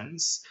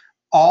emissions,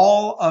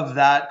 all of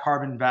that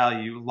carbon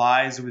value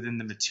lies within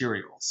the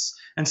materials.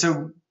 And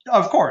so,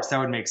 of course, that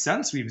would make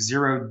sense. We've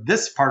zeroed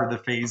this part of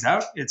the phase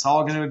out. It's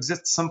all going to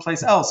exist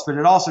someplace else. But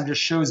it also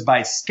just shows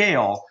by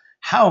scale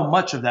how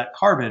much of that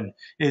carbon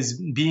is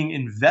being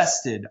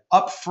invested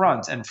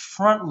upfront and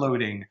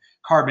front-loading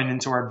carbon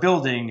into our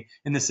building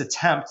in this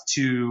attempt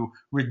to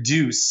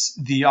reduce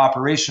the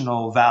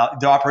operational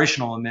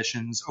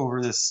emissions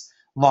over this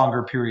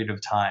longer period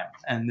of time.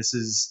 And this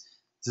is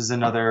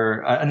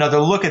another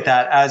look at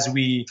that as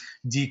we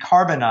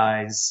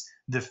decarbonize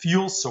the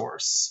fuel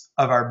source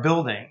of our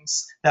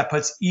buildings. That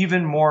puts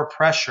even more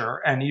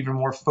pressure and even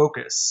more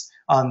focus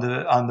on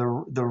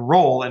the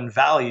role and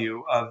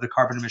value of the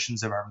carbon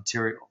emissions of our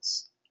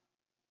materials.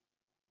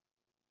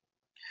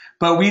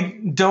 But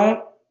we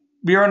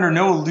are under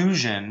no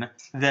illusion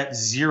that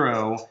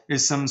zero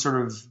is some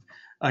sort of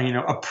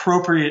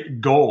appropriate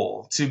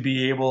goal to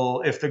be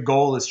able, if the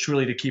goal is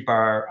truly to keep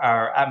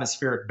our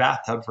atmospheric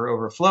bathtub from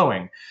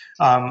overflowing.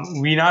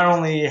 We not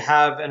only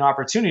have an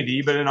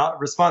opportunity, but a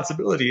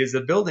responsibility as a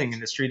building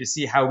industry to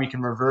see how we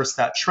can reverse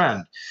that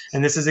trend.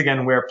 And this is,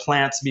 again, where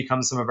plants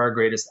become some of our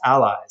greatest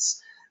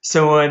allies.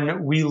 So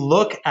when we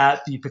look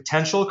at the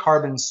potential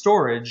carbon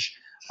storage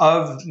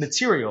of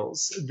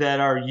materials that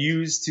are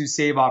used to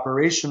save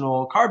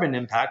operational carbon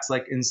impacts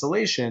like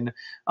insulation,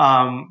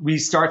 we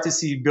start to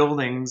see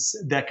buildings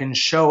that can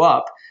show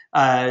up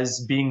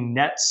as being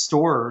net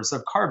storers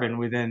of carbon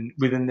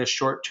within this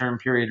short-term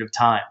period of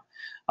time.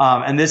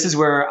 And this is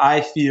where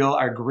I feel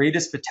our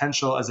greatest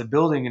potential as a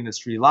building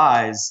industry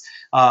lies.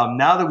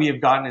 Now that we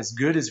have gotten as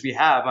good as we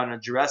have on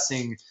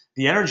addressing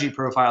the energy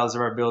profiles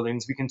of our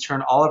buildings, we can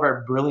turn all of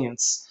our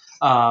brilliance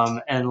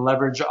and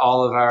leverage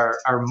all of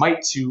our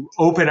might to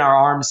open our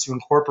arms to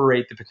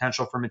incorporate the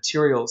potential for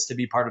materials to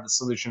be part of the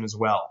solution as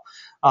well.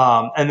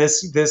 And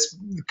this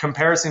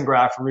comparison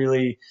graph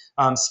really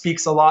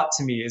speaks a lot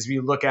to me as we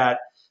look at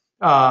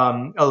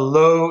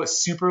a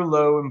super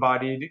low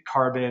embodied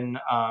carbon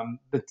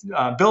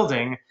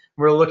building.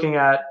 We're looking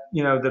at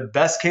the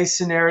best case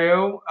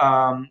scenario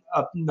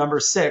up number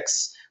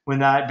 6 when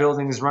that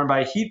building is run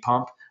by a heat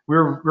pump.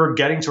 we're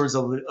getting towards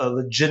a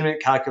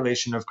legitimate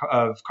calculation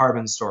of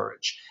carbon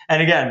storage.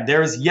 And again,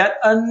 there's yet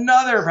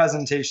another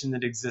presentation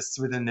that exists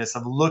within this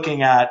of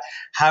looking at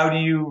how do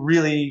you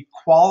really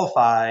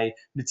qualify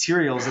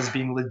materials as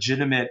being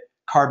legitimate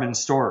carbon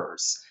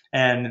storers.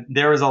 And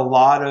there's a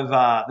lot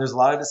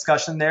of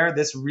discussion there.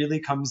 This really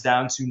comes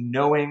down to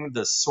knowing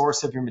the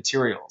source of your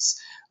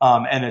materials.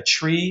 And a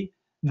tree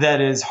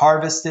that is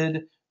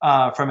harvested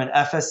from an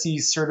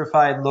FSC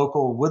certified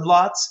local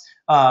woodlot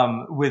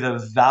with a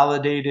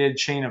validated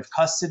chain of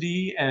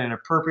custody and an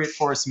appropriate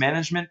forest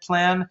management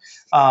plan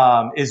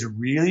is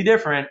really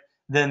different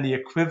than the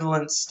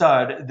equivalent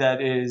stud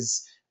that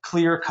is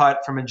clear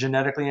cut from a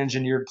genetically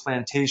engineered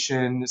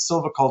plantation,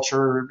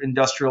 silviculture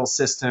industrial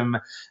system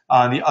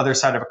on the other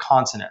side of a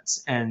continent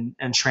and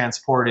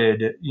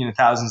transported,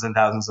 thousands and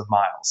thousands of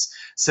miles.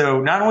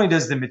 So not only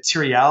does the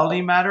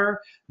materiality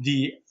matter,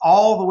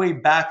 all the way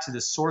back to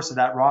the source of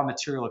that raw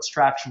material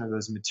extraction of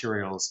those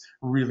materials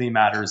really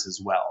matters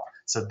as well.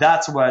 So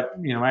that's what,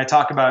 when I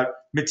talk about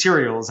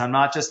materials, I'm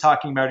not just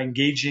talking about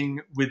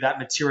engaging with that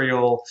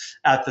material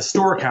at the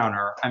store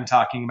counter. I'm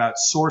talking about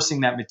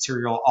sourcing that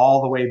material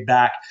all the way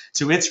back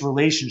to its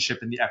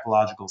relationship in the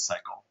ecological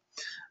cycle.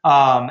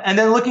 And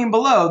then looking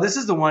below, this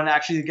is the one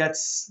actually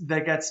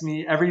that gets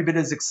me every bit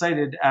as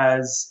excited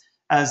as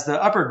the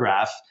upper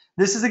graph.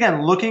 This is,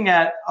 again, looking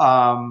at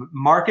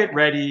market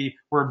ready.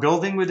 We're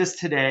building with this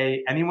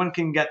today. Anyone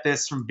can get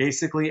this from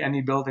basically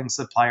any building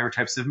supplier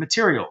types of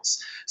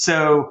materials.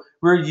 So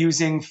we're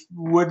using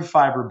wood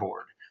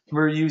fiberboard.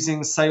 We're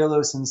using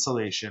cellulose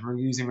insulation. We're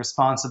using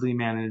responsibly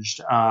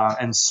managed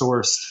and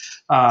sourced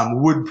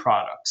wood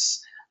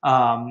products.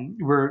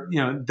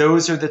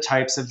 Those are the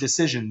types of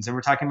decisions. And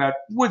we're talking about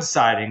wood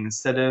siding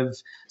instead of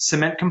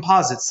cement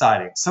composite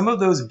siding. Some of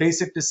those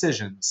basic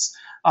decisions.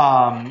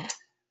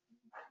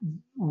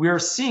 We're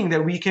seeing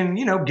that we can,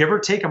 give or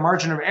take a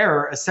margin of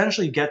error,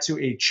 essentially get to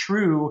a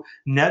true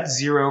net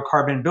zero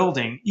carbon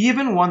building,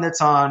 even one that's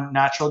on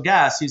natural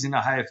gas using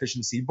a high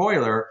efficiency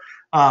boiler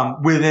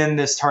within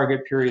this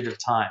target period of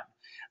time.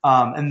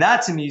 And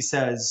that to me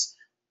says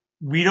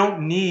we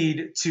don't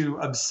need to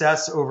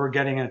obsess over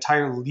getting an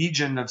entire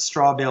legion of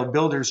straw bale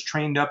builders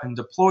trained up and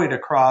deployed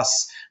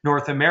across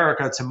North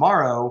America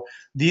tomorrow.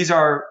 These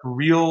are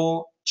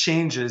real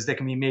changes that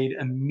can be made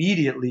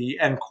immediately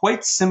and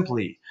quite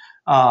simply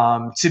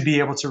to be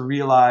able to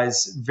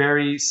realize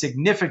very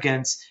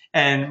significant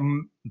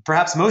and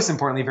perhaps most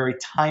importantly, very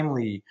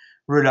timely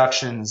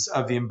reductions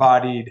of the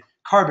embodied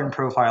carbon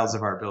profiles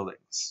of our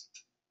buildings.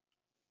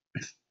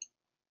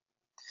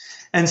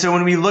 And so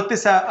when we look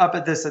this up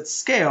at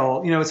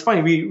scale, it's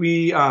funny.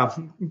 We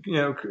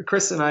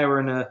Chris and I were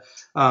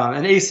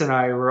and Ace and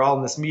I were all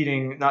in this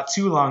meeting not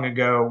too long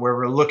ago where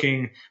we're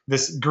looking,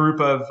 this group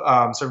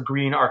of sort of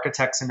green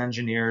architects and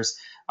engineers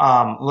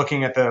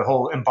looking at the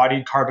whole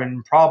embodied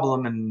carbon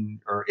problem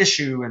or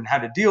issue and how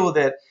to deal with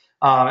it.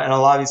 And a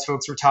lot of these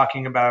folks were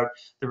talking about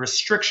the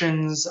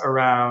restrictions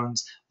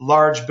around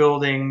large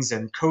buildings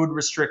and code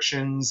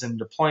restrictions and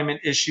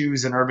deployment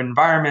issues in urban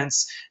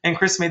environments. And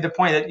Chris made the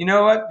point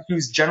that,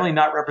 who's generally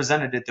not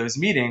represented at those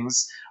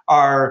meetings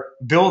are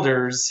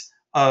builders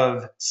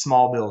of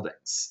small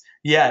buildings.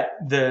 Yet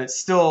the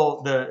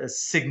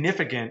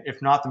significant,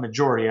 if not the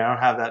majority, I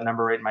don't have that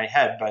number right in my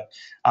head, but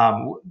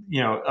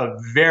a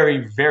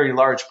very, very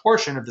large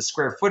portion of the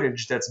square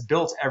footage that's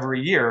built every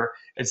year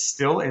is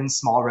still in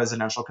small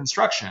residential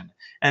construction.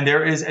 And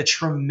there is a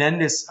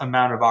tremendous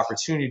amount of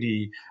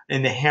opportunity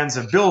in the hands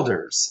of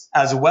builders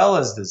as well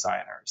as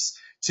designers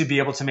to be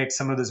able to make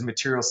some of those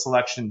material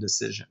selection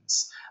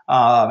decisions.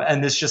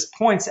 And this just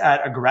points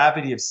at a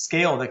gravity of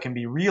scale that can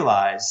be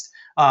realized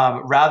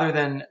rather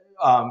than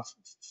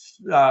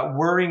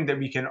worrying that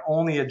we can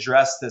only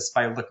address this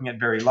by looking at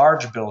very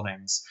large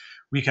buildings.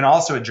 We can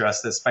also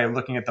address this by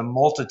looking at the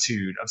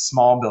multitude of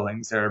small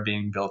buildings that are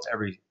being built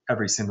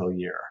every single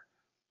year.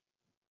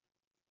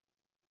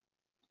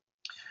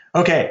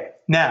 Okay,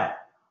 now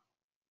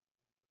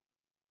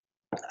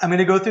I'm going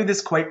to go through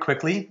this quite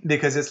quickly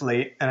because it's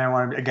late and I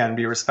want to, again,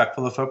 be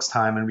respectful of folks'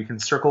 time, and we can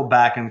circle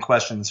back in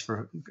questions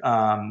for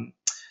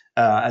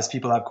as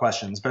people have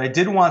questions. But I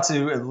did want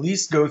to at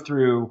least go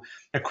through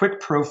a quick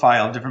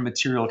profile of different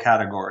material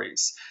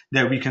categories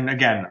that we can,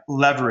 again,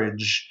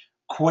 leverage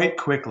quite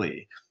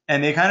quickly.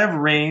 And they kind of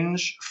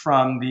range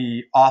from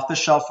the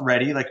off-the-shelf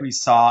ready, like we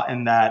saw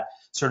in that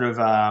sort of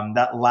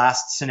that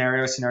last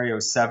scenario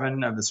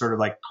 7 of the sort of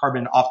like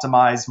carbon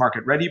optimized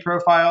market ready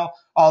profile,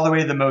 all the way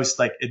to the most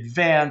like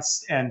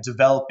advanced and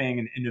developing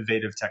and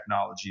innovative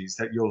technologies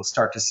that you'll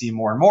start to see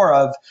more and more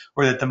of,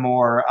 or that the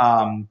more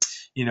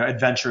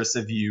adventurous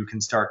of you can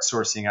start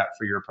sourcing out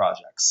for your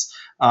projects.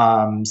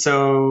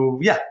 So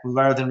yeah,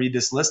 rather than read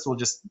this list, we'll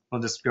just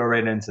go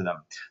right into them.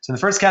 So in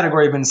the first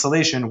category of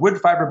insulation, wood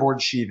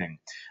fiberboard sheathing.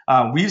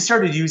 We've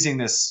started using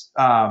this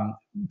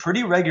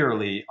pretty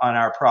regularly on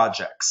our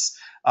projects.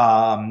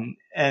 And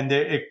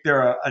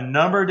there are a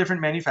number of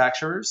different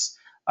manufacturers.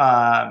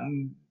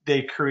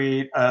 They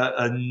create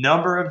a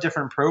number of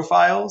different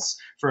profiles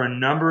for a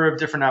number of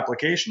different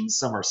applications.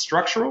 Some are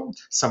structural,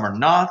 some are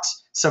not.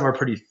 Some are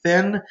pretty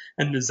thin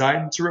and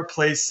designed to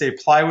replace, say,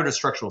 plywood or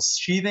structural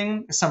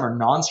sheathing. Some are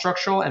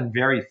non-structural and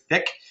very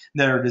thick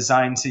that are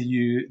designed to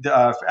use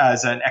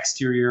as an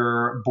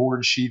exterior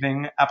board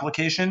sheathing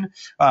application.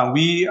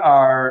 We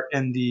are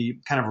in the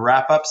kind of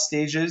wrap-up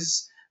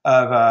stages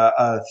of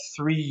a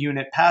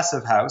 3-unit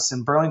passive house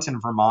in Burlington,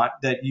 Vermont,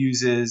 that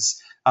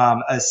uses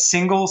a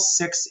single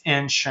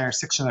 6-inch or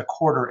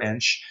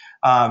 6.25-inch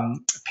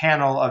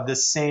panel of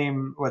this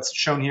same, what's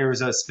shown here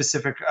is a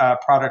specific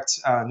product,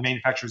 the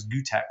manufacturer's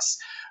Gutex,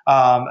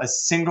 a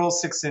single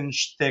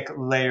 6-inch thick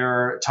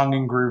layer tongue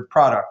and groove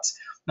product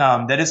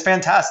that is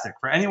fantastic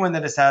for anyone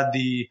that has had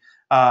the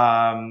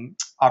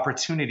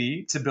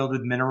opportunity to build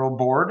with mineral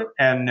board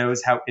and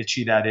knows how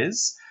itchy that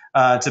is.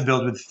 To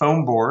build with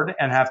foam board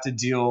and have to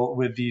deal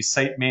with the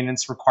site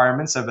maintenance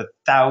requirements of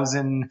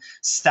 1,000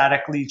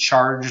 statically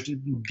charged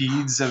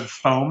beads of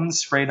foam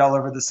sprayed all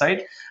over the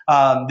site.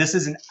 This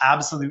is an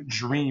absolute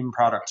dream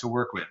product to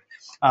work with.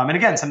 And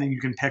again, something you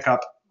can pick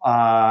up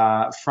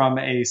from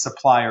a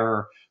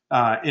supplier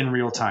in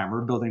real time.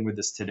 We're building with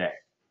this today.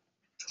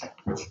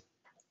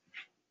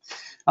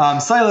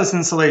 Cellulose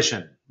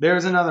insulation.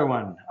 There's another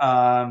one.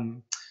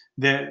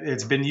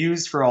 It's been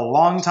used for a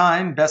long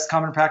time. Best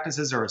common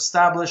practices are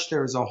established.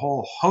 There's a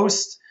whole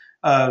host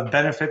of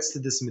benefits to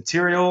this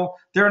material.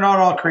 They're not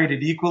all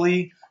created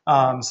equally.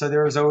 So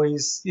there's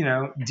always,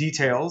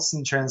 details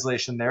in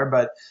translation there.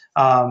 But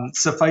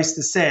suffice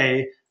to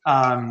say,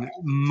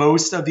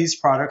 most of these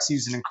products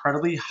use an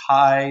incredibly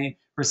high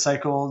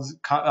recycled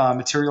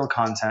material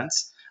content.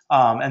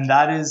 And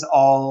that is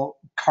all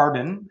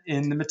carbon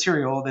in the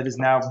material that is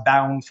now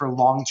bound for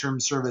long-term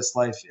service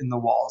life in the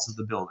walls of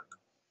the building.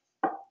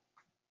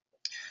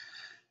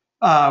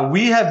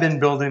 We have been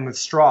building with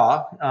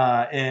straw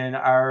in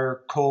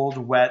our cold,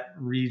 wet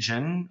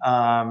region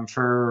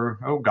for,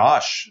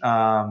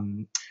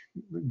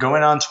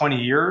 going on 20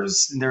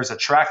 years. There's a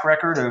track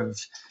record of,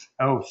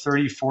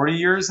 30, 40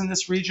 years in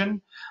this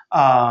region.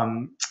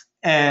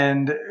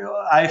 And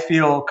I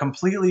feel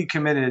completely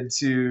committed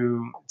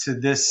to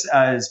this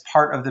as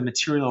part of the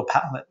material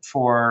palette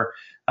for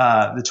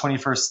the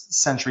 21st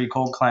century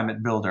cold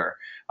climate builder.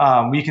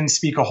 We can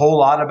speak a whole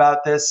lot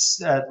about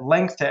this at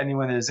length to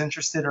anyone that is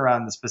interested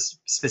around the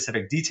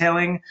specific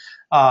detailing.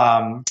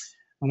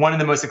 One of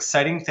the most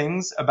exciting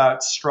things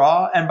about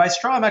straw, and by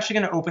straw, I'm actually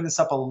going to open this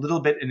up a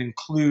little bit and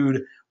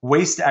include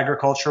waste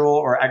agricultural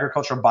or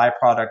agricultural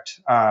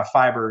byproduct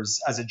fibers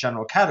as a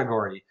general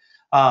category.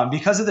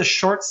 Because of the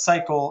short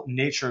cycle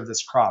nature of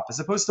this crop, as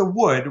opposed to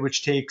wood,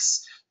 which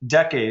takes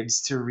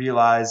decades to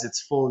realize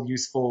its full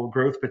useful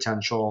growth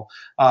potential,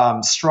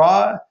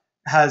 straw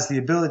has the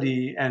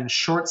ability, and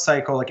short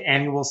cycle, like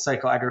annual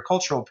cycle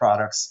agricultural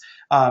products,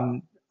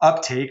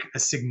 uptake a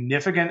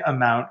significant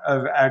amount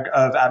of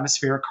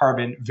atmospheric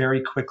carbon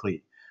very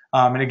quickly.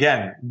 And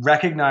again,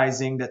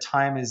 recognizing that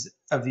time is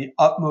of the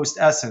utmost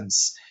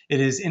essence, it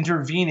is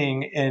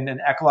intervening in an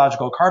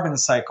ecological carbon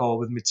cycle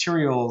with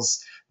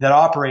materials that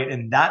operate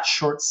in that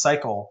short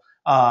cycle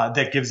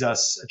that gives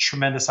us a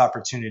tremendous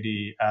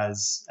opportunity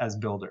as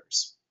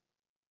builders.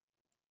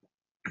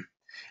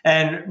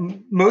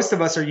 And most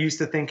of us are used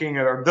to thinking,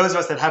 or those of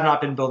us that have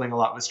not been building a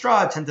lot with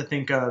straw tend to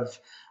think of,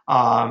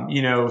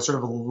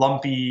 sort of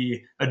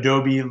lumpy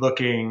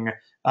adobe-looking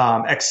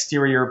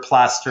exterior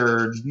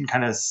plastered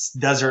kind of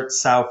desert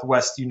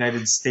Southwest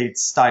United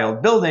States style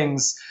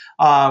buildings,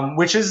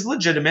 which is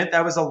legitimate.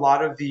 That was a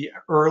lot of the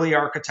early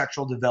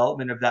architectural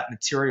development of that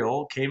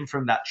material came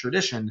from that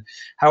tradition.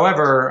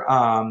 However,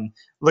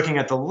 looking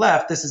at the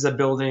left, this is a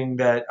building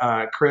that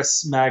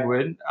Chris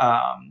Magwood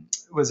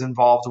was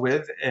involved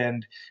with,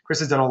 and Chris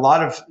has done a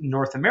lot of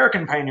North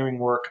American pioneering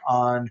work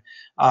on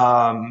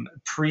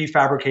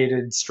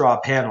prefabricated straw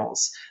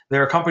panels.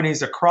 There are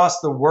companies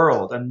across the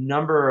world, a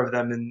number of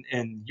them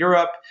in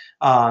Europe,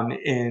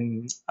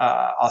 in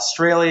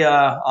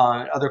Australia,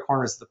 on other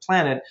corners of the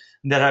planet,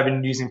 that have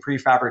been using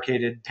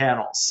prefabricated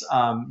panels,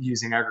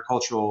 using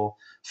agricultural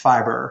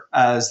fiber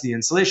as the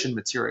insulation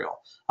material.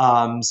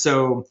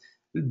 So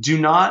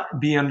do not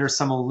be under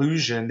some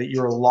illusion that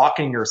you're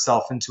locking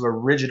yourself into a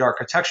rigid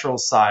architectural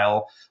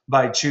style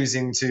by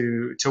choosing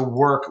to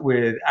work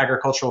with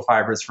agricultural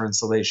fibers for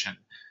insulation.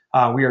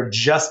 We are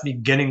just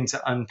beginning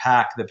to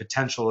unpack the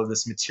potential of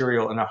this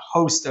material in a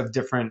host of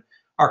different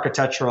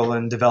architectural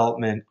and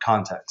development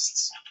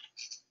contexts.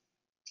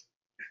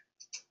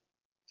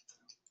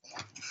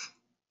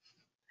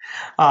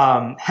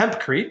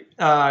 Hempcrete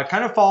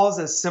kind of follows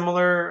a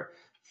similar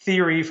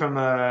theory from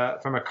a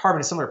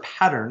carbon, a similar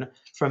pattern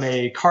from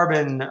a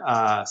carbon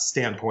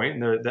standpoint,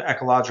 and the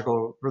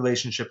ecological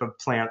relationship of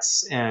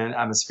plants and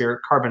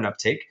atmospheric carbon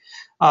uptake.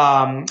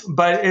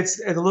 But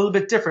it's a little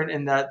bit different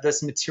in that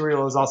this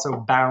material is also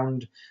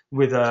bound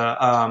with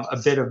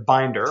a bit of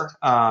binder,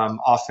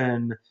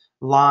 often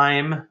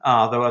lime,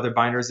 though other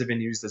binders have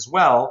been used as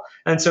well.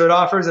 And so it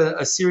offers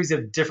a series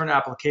of different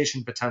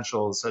application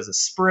potentials as a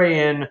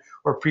spray-in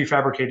or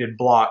prefabricated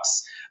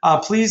blocks.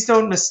 Please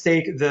don't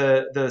mistake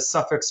the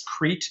suffix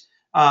crete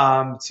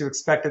to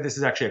expect that this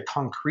is actually a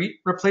concrete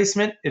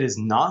replacement. It is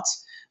not.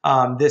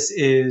 This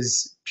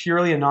is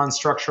purely a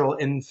non-structural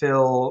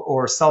infill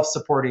or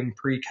self-supporting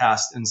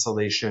precast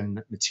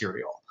insulation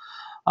material.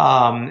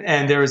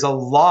 And there is a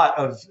lot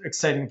of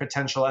exciting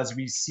potential as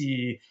we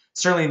see,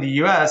 certainly in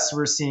the US,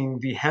 we're seeing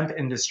the hemp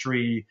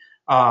industry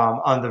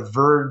on the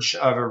verge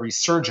of a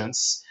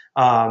resurgence.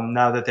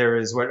 Now that there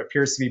is what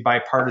appears to be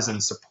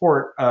bipartisan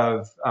support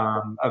of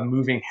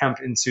moving hemp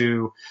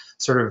into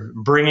sort of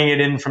bringing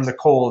it in from the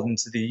cold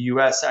into the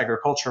U.S.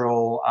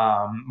 agricultural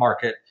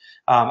market.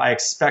 I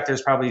expect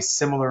there's probably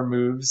similar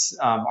moves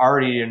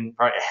already and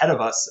probably ahead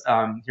of us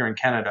here in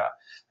Canada,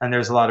 and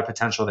there's a lot of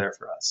potential there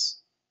for us.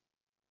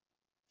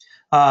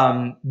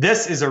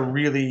 This is a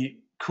really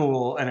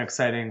cool and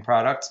exciting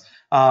product,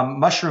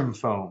 mushroom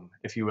foam,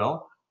 if you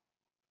will.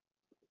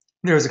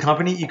 There's a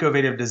company,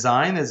 Ecovative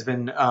Design, that's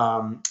been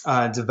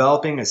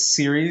developing a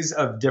series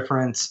of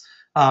different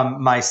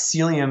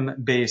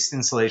mycelium-based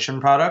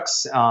insulation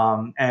products.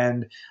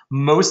 And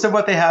most of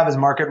what they have is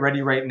market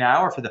ready right now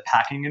are for the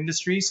packing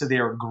industry. So they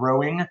are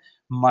growing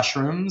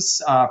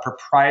mushrooms,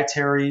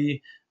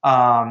 proprietary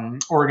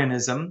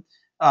organism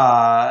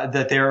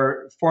that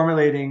they're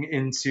formulating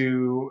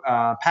into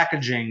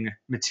packaging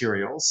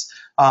materials.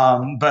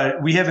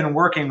 But we have been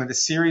working with a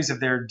series of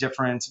their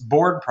different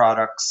board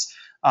products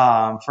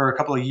for a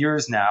couple of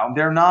years now.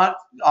 They're not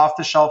off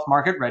the shelf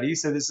market ready,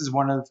 so this is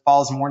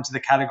falls more into the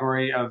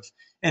category of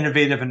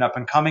innovative and up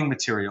and coming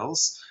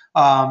materials.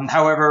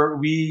 However,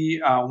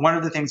 one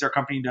of the things our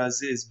company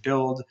does is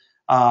build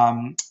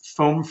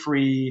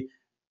foam-free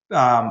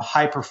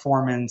high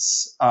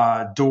performance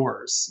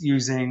doors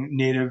using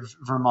native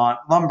Vermont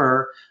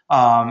lumber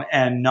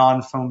and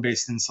non-foam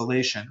based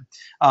insulation.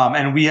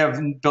 And we have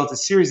built a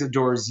series of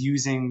doors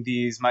using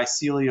these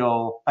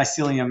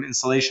mycelium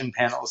insulation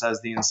panels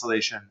as the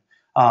insulation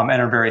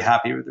and are very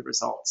happy with the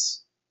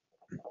results.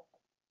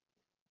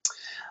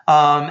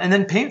 And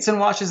then paints and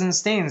washes and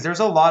stains. There's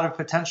a lot of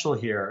potential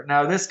here.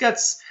 Now this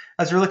gets,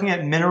 as we're looking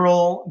at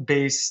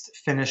mineral-based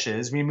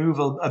finishes, we move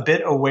a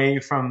bit away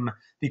from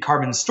the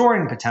carbon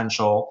storing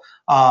potential.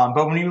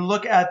 But when you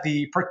look at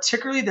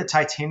particularly the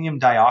titanium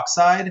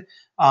dioxide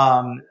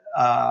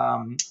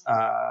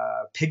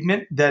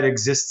pigment that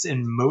exists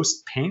in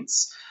most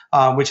paints,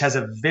 which has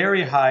a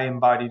very high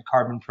embodied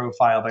carbon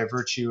profile by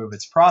virtue of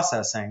its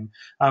processing,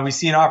 we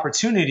see an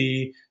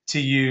opportunity to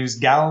use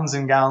gallons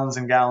and gallons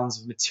and gallons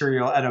of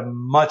material at a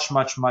much,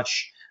 much,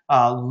 much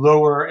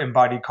lower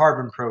embodied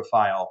carbon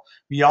profile.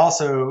 We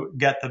also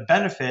get the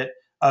benefit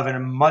of a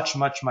much,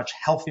 much, much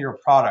healthier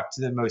product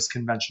than most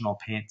conventional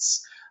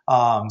paints.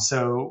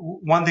 So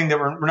one thing that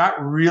we're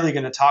not really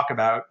going to talk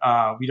about,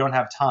 we don't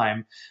have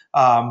time,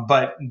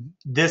 but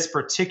this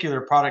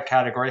particular product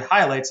category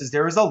highlights is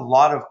there is a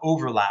lot of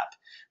overlap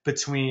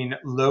between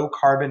low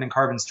carbon and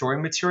carbon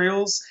storing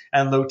materials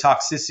and low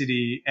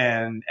toxicity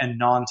and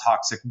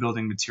non-toxic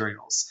building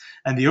materials.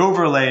 And the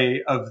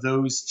overlay of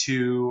those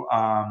two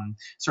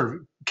sort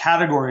of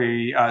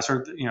category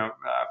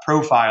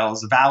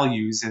profiles,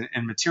 values,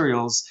 and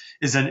materials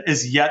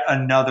is yet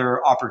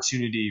another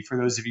opportunity for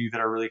those of you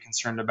that are really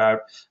concerned about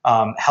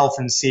health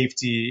and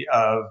safety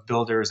of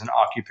builders and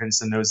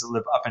occupants and those that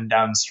live up and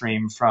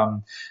downstream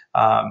from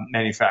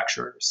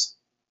manufacturers.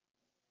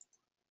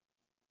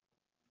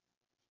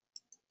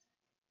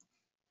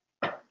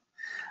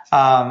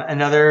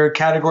 Another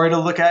category to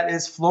look at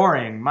is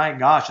flooring. My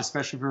gosh,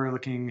 especially if we were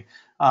looking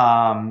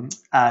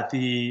at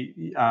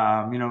the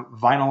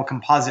vinyl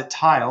composite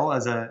tile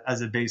as a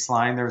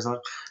baseline, there's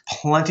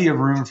plenty of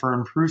room for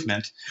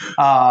improvement.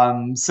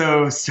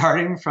 So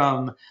starting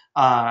from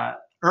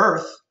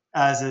earth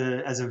as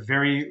a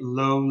very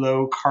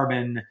low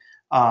carbon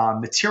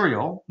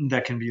material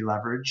that can be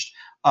leveraged,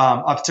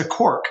 up to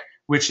cork,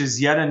 which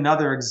is yet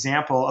another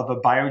example of a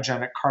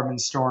biogenic carbon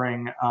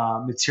storing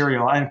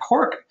material. And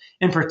cork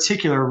in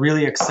particular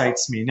really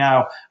excites me.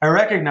 Now, I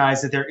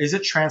recognize that there is a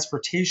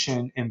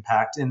transportation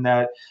impact in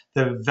that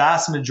the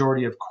vast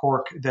majority of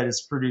cork that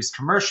is produced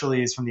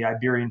commercially is from the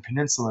Iberian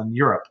Peninsula in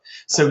Europe.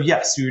 So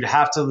yes, we would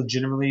have to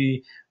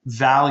legitimately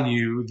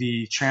value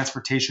the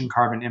transportation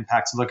carbon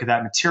impact to look at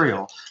that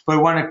material. But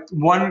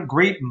one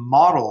great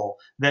model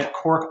that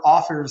cork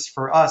offers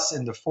for us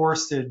in the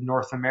forested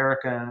North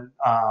American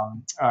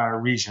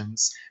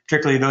regions,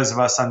 particularly those of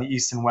us on the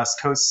east and west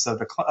coasts of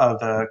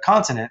the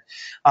continent,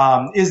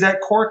 is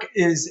that cork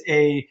is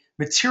a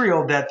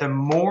material that the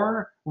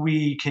more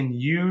we can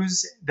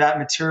use that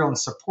material and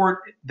support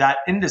that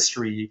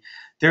industry,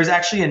 there's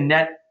actually a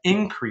net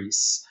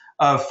increase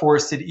of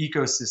forested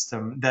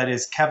ecosystem that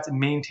is kept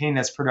maintained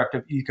as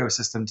productive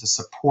ecosystem to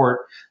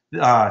support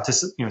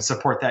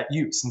support that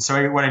use. And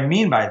so what I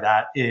mean by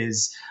that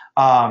is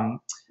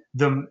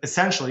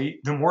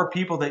essentially the more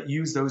people that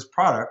use those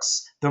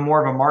products, the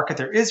more of a market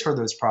there is for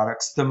those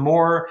products, the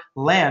more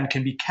land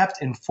can be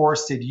kept in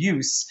forested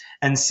use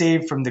and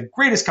saved from the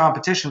greatest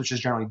competition, which is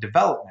generally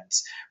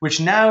development, which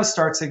now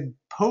starts to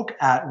poke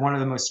at one of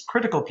the most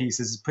critical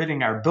pieces,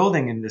 putting our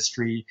building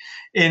industry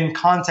in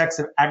context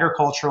of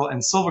agricultural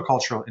and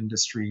silvicultural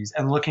industries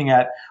and looking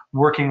at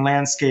working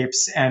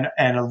landscapes and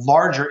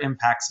larger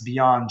impacts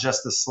beyond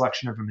just the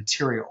selection of a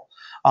material.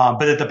 but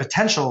that the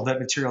potential that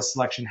material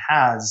selection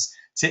has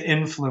to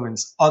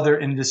influence other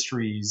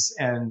industries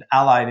and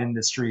allied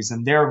industries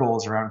and their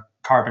goals around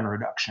carbon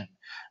reduction.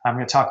 I'm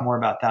going to talk more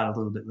about that a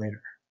little bit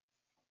later.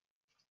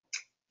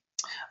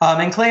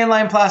 And clay and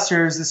lime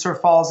plasters, this sort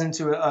of falls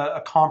into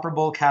a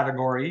comparable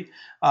category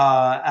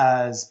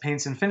as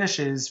paints and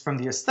finishes from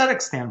the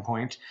aesthetic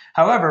standpoint.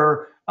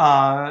 However,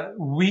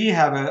 we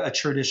have a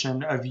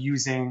tradition of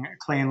using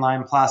clay and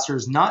lime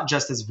plasters not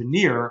just as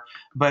veneer,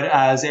 but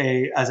as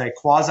a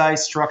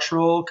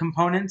quasi-structural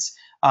component,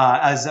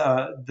 as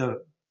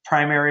the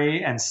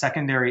primary and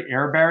secondary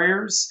air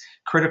barriers,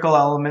 critical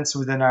elements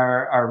within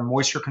our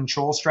moisture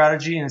control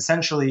strategy, and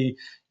essentially,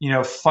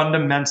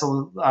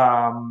 fundamental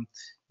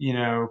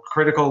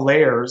critical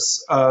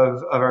layers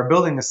of our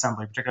building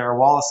assembly, particularly our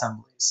wall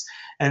assemblies.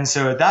 And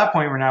so at that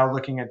point, we're now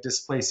looking at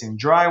displacing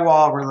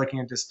drywall, we're looking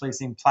at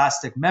displacing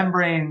plastic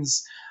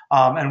membranes,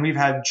 and we've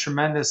had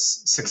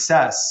tremendous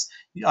success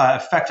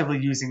effectively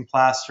using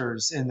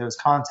plasters in those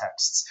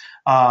contexts.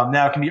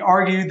 Now, it can be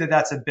argued that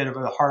that's a bit of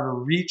a harder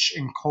reach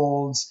in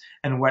cold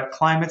and wet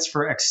climates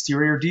for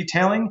exterior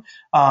detailing.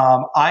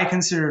 I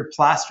consider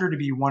plaster to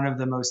be one of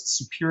the most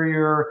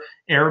superior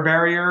air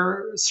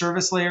barrier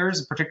service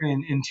layers, particularly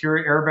in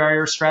interior air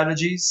barrier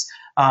strategies,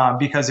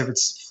 because of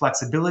its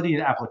flexibility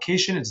and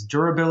application, its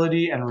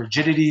durability and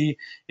rigidity,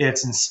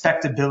 its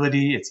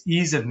inspectability, its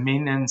ease of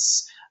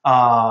maintenance.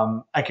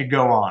 I could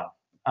go on.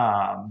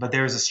 But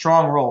there's a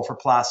strong role for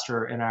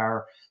plaster in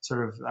our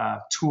sort of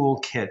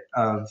toolkit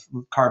of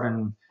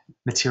carbon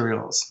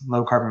materials,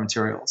 low carbon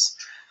materials.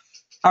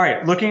 All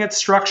right, looking at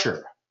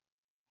structure.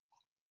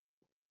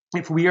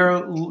 If we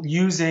are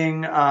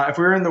using, if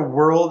we're in the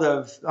world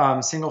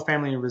of single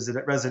family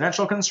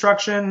residential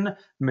construction,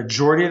 the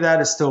majority of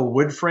that is still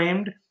wood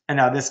framed. And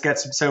now this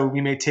gets, so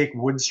we may take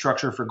wood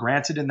structure for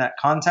granted in that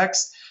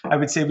context. I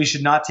would say we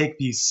should not take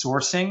the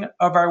sourcing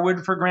of our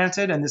wood for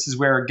granted. And this is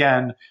where,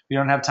 again, we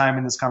don't have time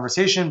in this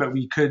conversation, but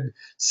we could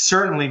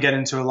certainly get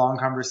into a long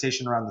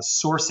conversation around the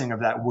sourcing of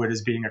that wood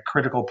as being a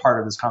critical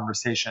part of this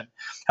conversation.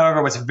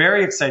 However, what's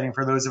very exciting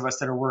for those of us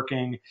that are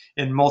working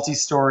in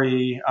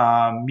multi-story,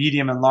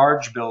 medium and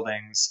large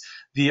buildings,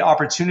 the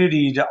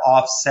opportunity to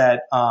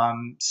offset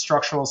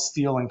structural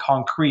steel and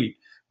concrete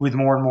with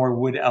more and more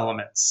wood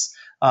elements.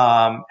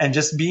 And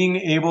just being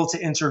able to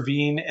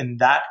intervene in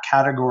that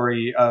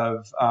category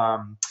of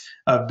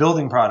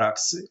building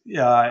products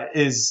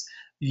is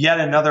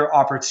yet another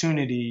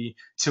opportunity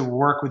to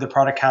work with the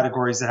product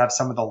categories that have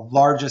some of the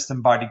largest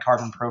embodied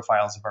carbon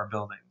profiles of our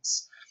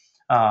buildings.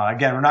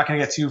 Again, we're not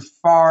going to get too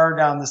far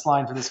down this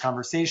line for this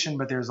conversation,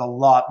 but there's a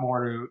lot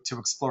more to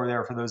explore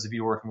there for those of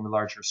you working with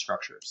larger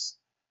structures.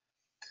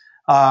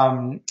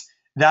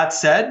 That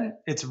said,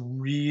 it's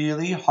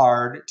really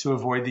hard to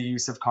avoid the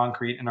use of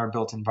concrete in our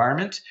built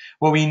environment.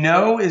 What we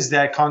know is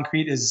that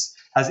concrete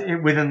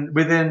within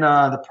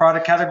the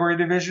product category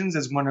divisions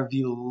is one of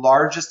the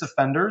largest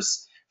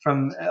offenders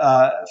from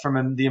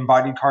the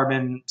embodied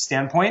carbon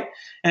standpoint.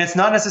 And it's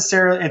not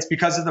necessarily, it's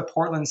because of the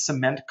Portland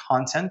cement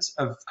content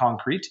of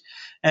concrete.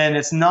 And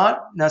it's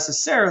not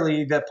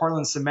necessarily that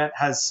Portland cement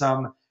has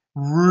some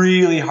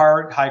really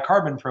high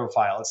carbon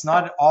profile. It's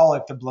not all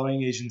like the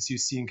blowing agents you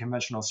see in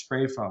conventional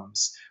spray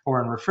foams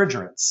or in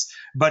refrigerants,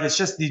 but it's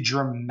just the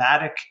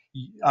dramatic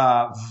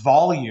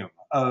volume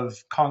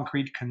of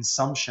concrete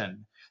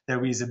consumption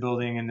that we as a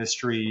building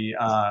industry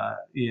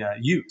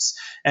use.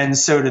 And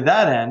so to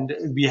that end,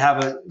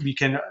 we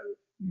can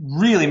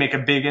really make a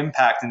big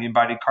impact in the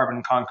embodied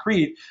carbon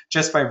concrete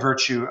just by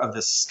virtue of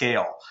the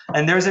scale.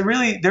 And there's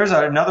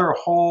another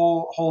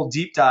whole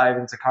deep dive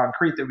into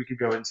concrete that we could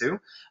go into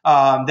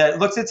that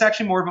looks, it's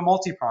actually more of a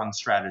multi-pronged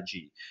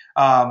strategy.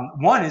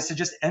 One is to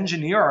just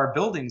engineer our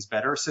buildings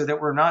better so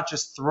that we're not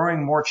just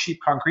throwing more cheap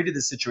concrete at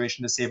the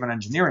situation to save on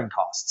engineering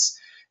costs.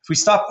 If we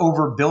stop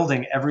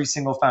overbuilding every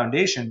single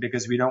foundation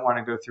because we don't want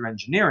to go through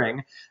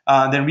engineering,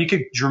 then we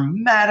could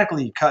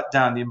dramatically cut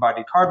down the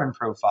embodied carbon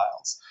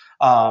profiles.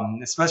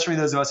 Especially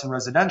those of us in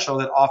residential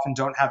that often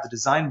don't have the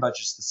design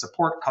budgets to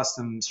support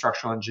custom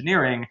structural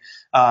engineering,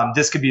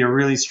 this could be a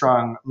really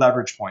strong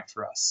leverage point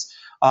for us.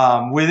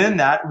 Within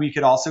that, we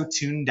could also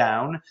tune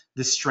down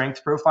the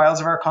strength profiles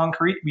of our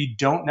concrete. We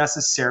don't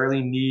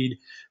necessarily need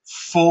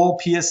full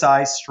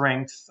PSI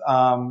strength,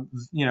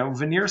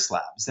 veneer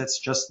slabs. That's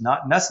just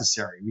not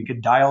necessary. We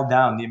could dial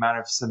down the amount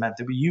of cement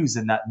that we use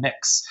in that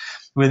mix.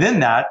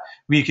 Within that,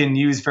 we can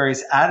use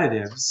various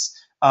additives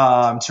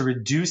to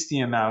reduce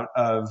the amount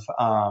of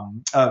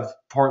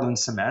Portland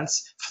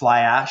cements.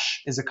 Fly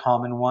ash is a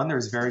common one.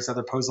 There's various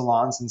other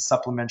pozzolans and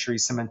supplementary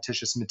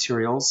cementitious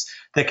materials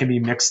that can be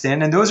mixed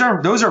in, and those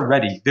are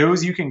ready.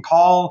 Those you can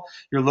call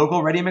your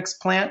local ready mix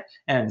plant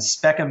and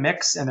spec a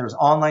mix, and there's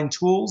online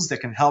tools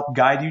that can help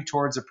guide you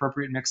towards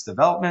appropriate mix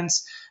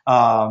developments.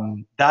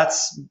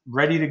 That's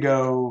ready to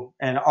go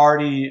and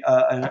already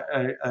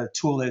a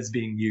tool that is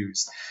being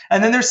used.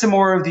 And then there's some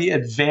more of the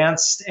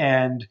advanced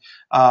and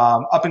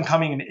up and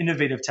coming and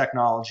innovative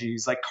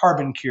technologies like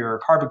carbon cure,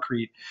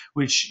 carbocrete,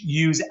 which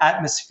use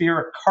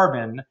atmospheric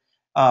carbon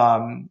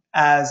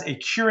as a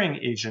curing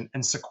agent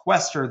and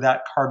sequester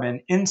that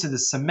carbon into the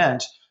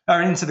cement or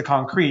into the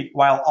concrete,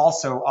 while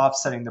also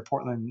offsetting the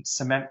Portland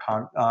cement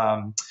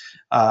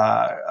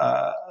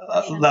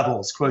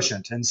levels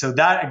quotient. And so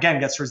that again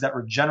gets towards that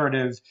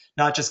regenerative,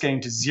 not just getting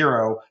to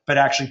zero, but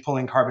actually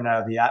pulling carbon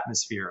out of the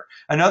atmosphere.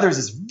 Another is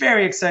this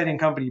very exciting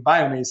company,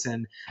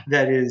 Biomason,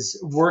 that is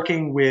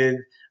working with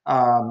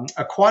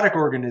aquatic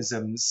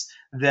organisms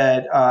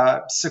that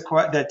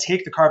that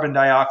take the carbon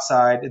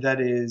dioxide that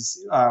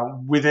is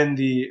within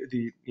the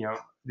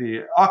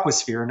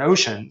aquasphere and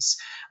oceans,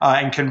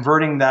 and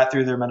converting that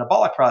through their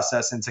metabolic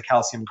process into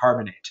calcium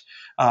carbonate.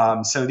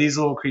 So these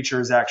little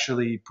creatures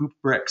actually poop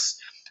bricks,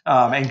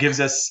 and gives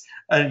us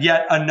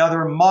yet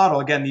another model.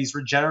 Again, these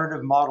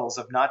regenerative models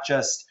of not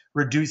just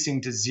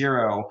reducing to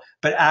zero,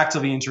 but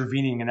actively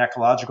intervening in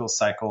ecological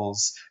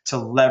cycles to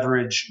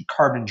leverage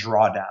carbon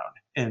drawdown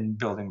in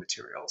building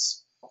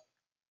materials.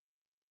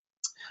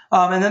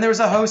 And then there's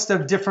a host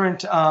of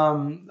different sort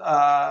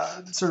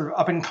of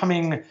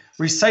up-and-coming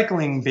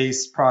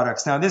recycling-based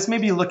products. Now, this may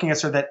be looking at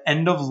sort of that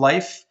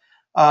end-of-life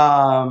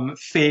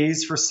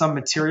phase for some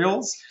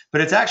materials,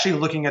 but it's actually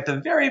looking at the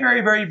very,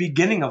 very, very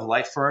beginning of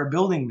life for our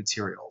building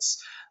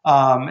materials.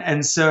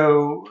 And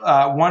so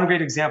one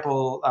great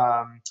example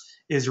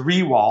is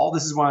Rewall.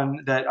 This is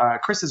one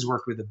that Chris has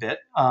worked with a bit,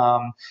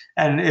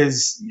 and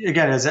is,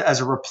 again,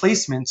 as a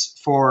replacement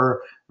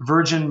for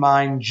virgin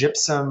mine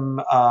gypsum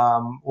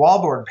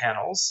wallboard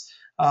panels.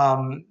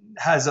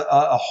 Has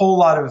a whole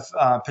lot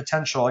of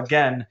potential,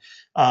 again,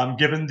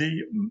 given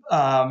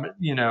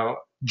the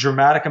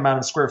dramatic amount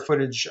of square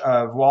footage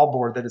of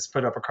wallboard that is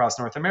put up across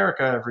North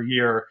America every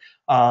year.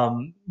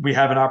 We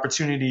have an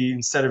opportunity,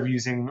 instead of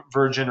using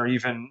virgin or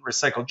even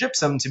recycled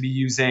gypsum, to be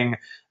using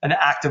an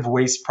active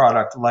waste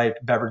product like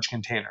beverage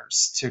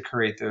containers to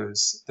create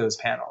those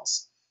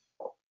panels.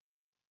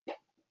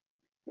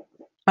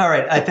 All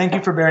right, I thank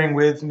you for bearing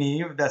with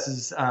me. This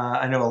is,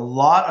 I know, a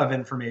lot of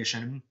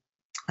information.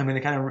 I'm going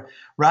to kind of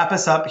wrap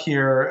us up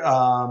here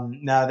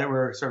now that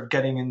we're sort of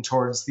getting in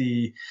towards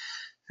the,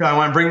 I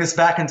want to bring this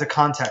back into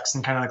context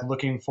and kind of like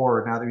looking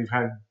forward now that we've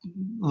kind of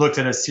looked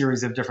at a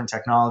series of different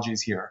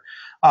technologies here.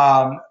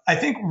 I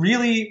think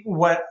really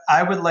what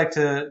I would like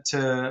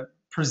to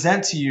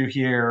present to you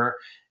here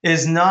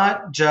is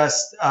not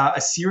just a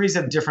series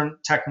of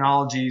different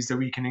technologies that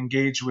we can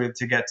engage with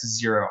to get to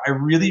zero. I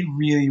really,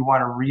 really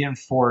want to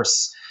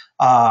reinforce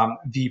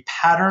the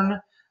pattern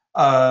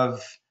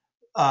of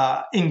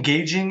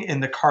engaging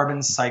in the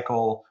carbon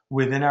cycle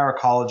within our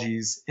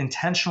ecologies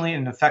intentionally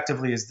and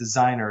effectively as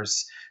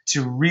designers,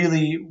 to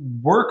really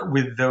work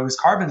with those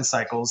carbon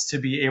cycles to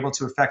be able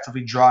to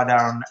effectively draw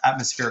down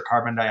atmospheric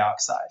carbon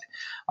dioxide.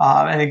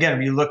 And again,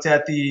 we looked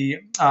at the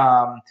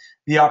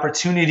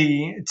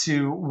opportunity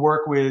to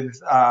work with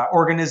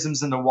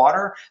organisms in the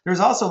water. There's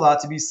also a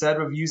lot to be said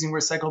of using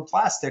recycled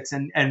plastics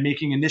and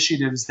making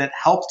initiatives that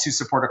help to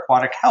support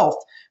aquatic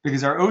health,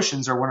 because our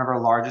oceans are one of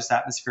our largest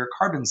atmospheric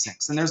carbon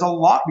sinks. And there's a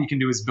lot we can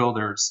do as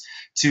builders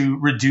to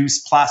reduce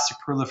plastic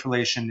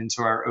proliferation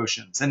into our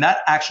oceans. And that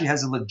actually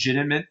has a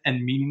legitimate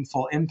and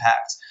meaningful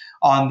impact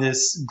on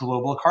this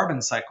global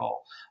carbon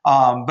cycle.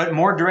 But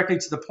more directly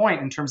to the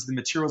point, in terms of the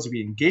materials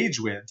we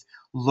engage with,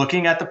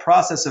 looking at the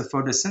process of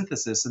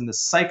photosynthesis and the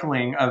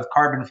cycling of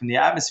carbon from the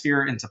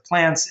atmosphere into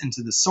plants,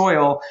 into the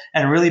soil,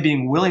 and really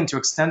being willing to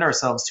extend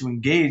ourselves to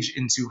engage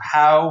into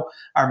how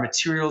our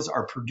materials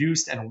are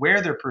produced and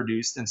where they're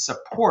produced, and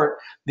support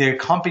the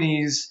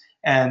companies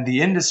and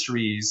the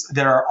industries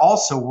that are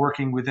also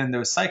working within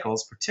those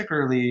cycles,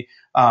 particularly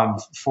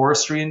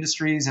forestry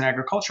industries and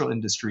agricultural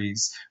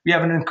industries. We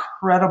have an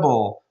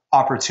incredible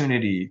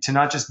opportunity to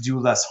not just do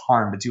less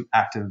harm, but do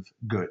active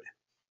good.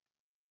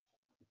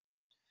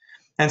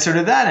 And so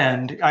to that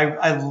end,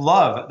 I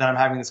love that I'm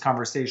having this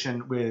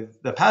conversation with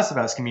the Passive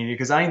House community,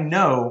 because I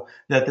know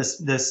that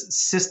this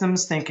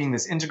systems thinking,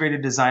 this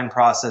integrated design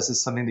process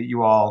is something that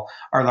you all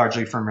are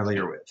largely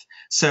familiar with.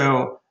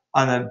 So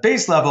on the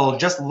base level,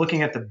 just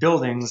looking at the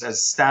buildings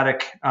as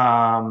static,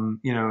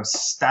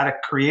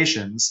 static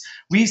creations,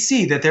 we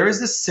see that there is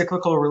this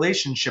cyclical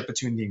relationship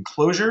between the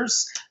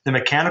enclosures, the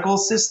mechanical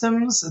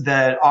systems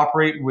that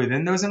operate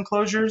within those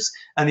enclosures,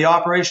 and the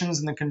operations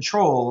and the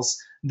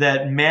controls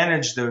that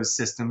manage those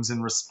systems in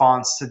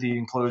response to the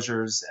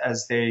enclosures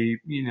as they,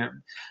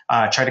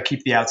 try to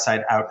keep the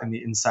outside out and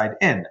the inside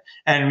in.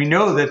 And we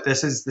know that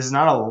this is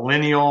not a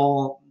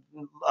lineal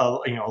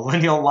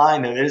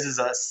line. That this is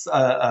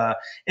a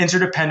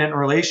interdependent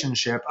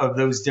relationship of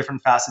those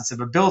different facets of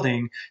a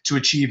building to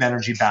achieve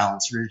energy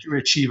balance, to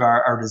achieve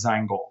our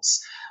design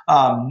goals.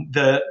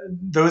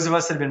 Those of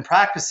us that have been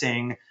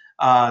practicing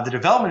the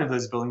development of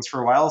those buildings for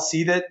a while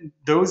see that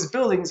those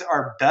buildings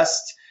are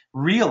best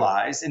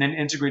realized in an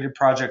integrated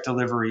project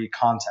delivery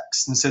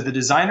context. And so the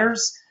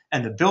designers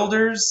and the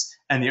builders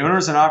and the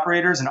owners and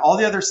operators and all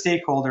the other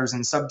stakeholders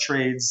and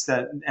subtrades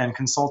and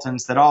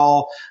consultants that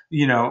all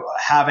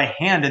have a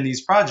hand in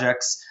these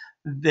projects,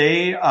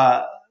 they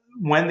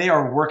when they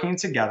are working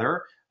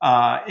together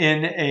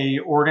in a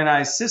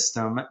organized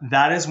system,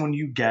 that is when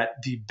you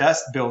get the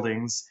best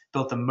buildings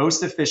built the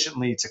most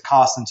efficiently to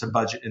cost and to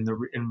budget in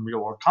real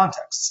world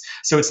contexts.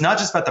 So it's not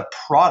just about the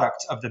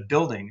product of the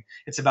building,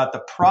 it's about the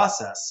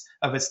process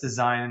of its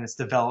design and its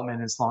development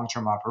and its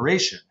long-term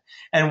operation.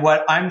 And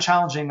what I'm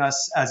challenging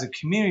us as a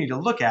community to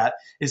look at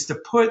is to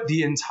put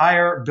the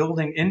entire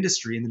building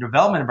industry and the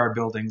development of our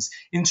buildings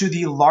into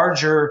the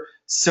larger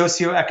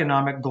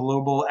socioeconomic,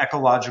 global,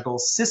 ecological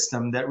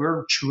system that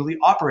we're truly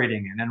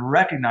operating in, and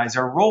recognize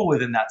our role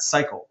within that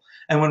cycle.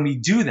 And when we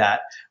do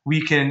that,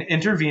 we can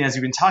intervene, as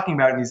we've been talking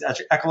about, in these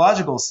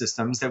ecological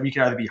systems that we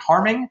could either be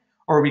harming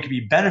or we could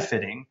be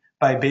benefiting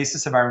by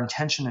basis of our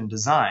intention and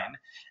design.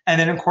 And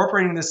then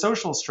incorporating the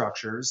social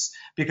structures,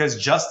 because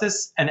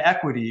justice and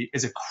equity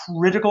is a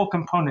critical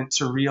component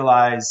to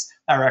realize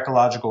our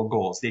ecological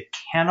goals. They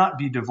cannot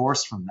be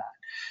divorced from that.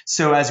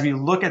 So as we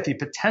look at the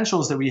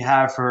potentials that we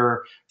have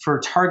for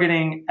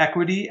targeting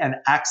equity and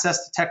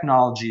access to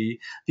technology,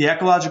 the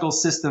ecological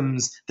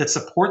systems that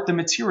support the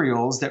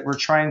materials that we're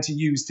trying to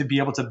use to be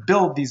able to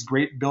build these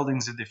great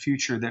buildings of the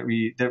future that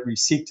we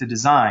seek to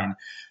design,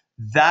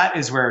 that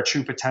is where our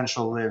true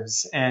potential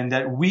lives. And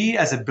that we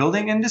as a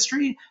building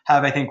industry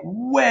have, I think,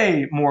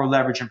 way more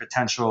leverage and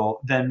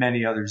potential than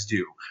many others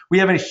do. We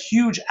have a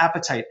huge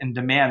appetite and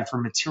demand for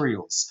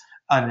materials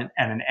on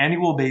an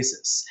annual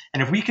basis.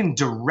 And if we can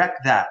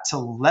direct that to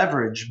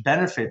leverage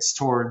benefits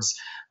towards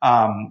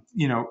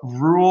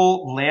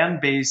rural,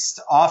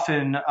 land-based,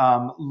 often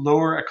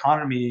lower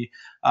economy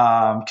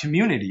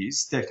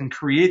communities that can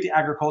create the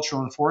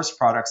agricultural and forest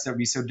products that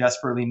we so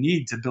desperately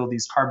need to build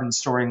these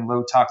carbon-storing,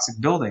 low-toxic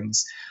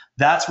buildings,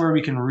 that's where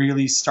we can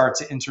really start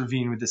to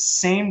intervene with the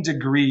same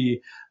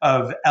degree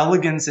of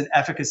elegance and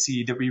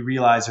efficacy that we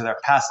realize with our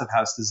passive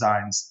house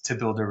designs to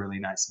build a really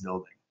nice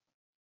building.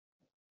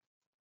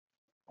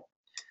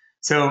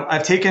 So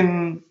I've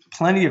taken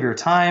plenty of your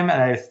time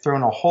and I've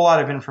thrown a whole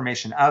lot of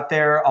information out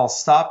there. I'll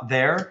stop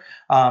there,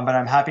 but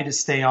I'm happy to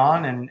stay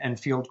on and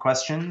field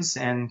questions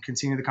and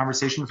continue the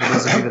conversation for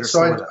those of you that are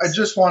still with us. I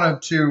just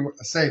wanted to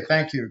say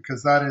thank you,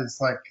 because that is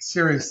like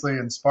seriously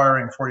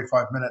inspiring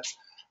 45 minutes.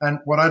 And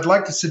what I'd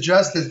like to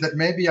suggest is that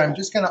maybe I'm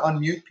just going to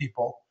unmute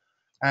people,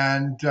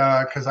 and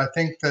because I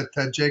think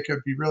that Jacob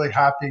would be really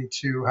happy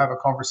to have a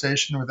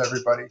conversation with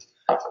everybody.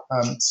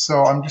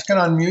 So I'm just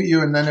going to unmute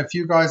you, and then if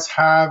you guys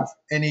have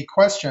any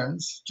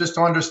questions, just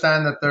to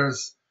understand that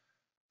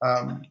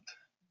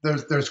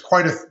there's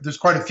quite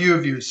a few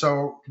of you.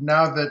 So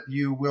now that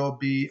you will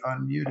be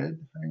unmuted,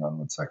 hang on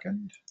one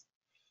second.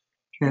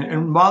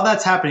 And while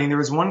that's happening, there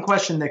was one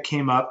question that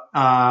came up,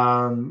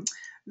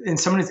 and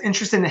someone is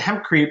interested in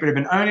hempcrete but have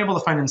been unable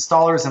to find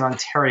installers in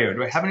Ontario.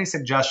 Do I have any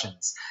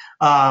suggestions?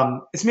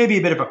 It's maybe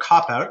a bit of a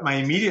cop-out. My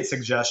immediate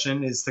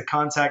suggestion is to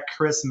contact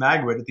Chris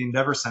Magwood at the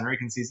Endeavour Centre. You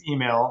can see his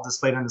email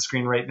displayed on the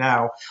screen right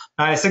now.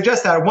 I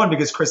suggest that, one,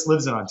 because Chris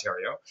lives in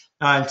Ontario,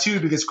 and two,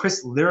 because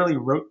Chris literally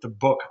wrote the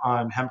book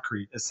on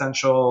hempcrete,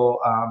 essential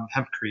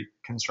hempcrete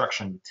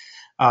construction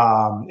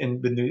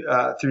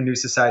through New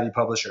Society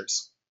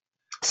Publishers.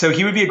 So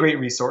he would be a great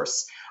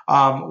resource.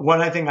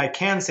 One thing I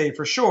can say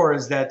for sure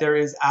is that there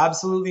is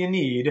absolutely a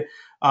need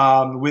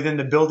within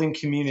the building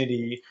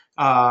community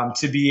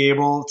to be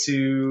able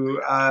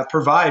to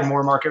provide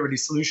more market-ready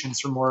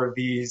solutions for more of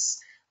these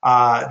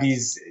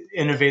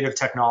innovative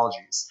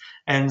technologies.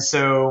 And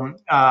so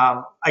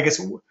I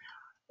guess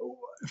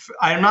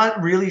I'm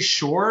not really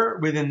sure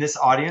within this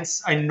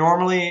audience. I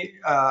normally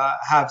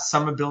have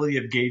some ability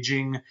of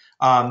gauging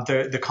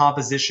the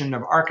composition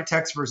of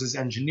architects versus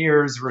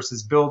engineers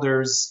versus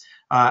builders,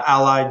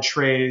 allied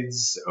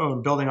trades,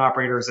 building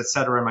operators, et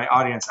cetera, in my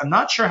audience. I'm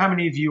not sure how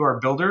many of you are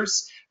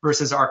builders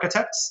versus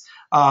architects.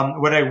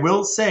 What I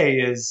will say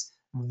is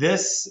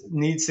this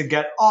needs to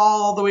get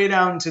all the way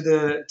down to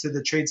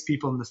the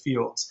tradespeople in the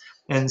fields.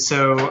 And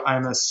so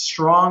I'm a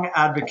strong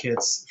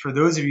advocate for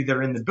those of you that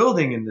are in the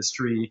building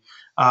industry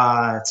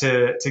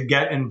to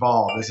get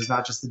involved. This is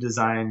not just a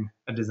design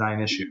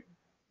issue.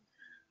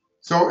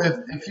 So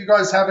if you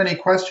guys have any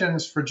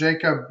questions for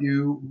Jacob,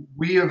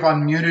 we have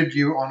unmuted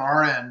you on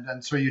our end,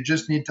 and so you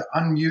just need to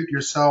unmute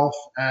yourself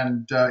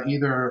and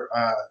either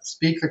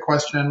speak the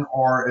question,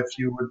 or if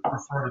you would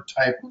prefer to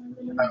type,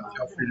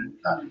 feel free to do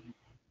that.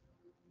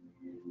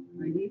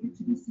 I needed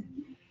to be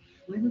second,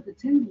 whether the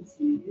tendency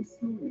in this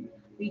story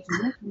be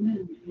to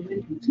recommend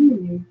when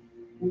continuing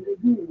or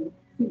reward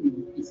fully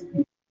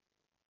disappear.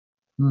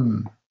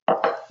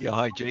 Yeah,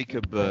 hi,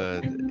 Jacob.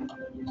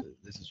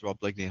 This is Rob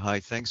Blakeney. Hi,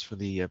 thanks for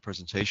the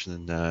presentation,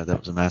 and that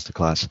was a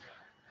masterclass.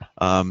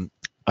 I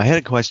had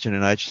a question,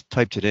 and I just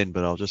typed it in,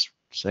 but I'll just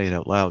say it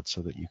out loud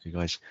so that you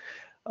guys,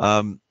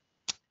 and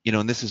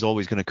this is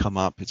always going to come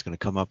up. It's going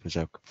to come up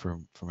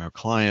from our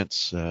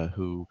clients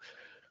who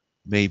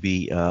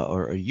maybe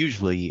or are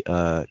usually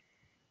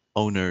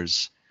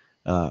owners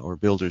or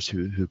builders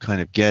who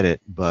kind of get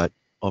it, but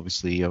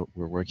obviously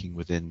we're working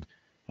within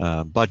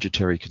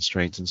budgetary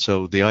constraints. And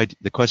so the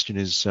question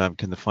is,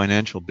 can the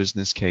financial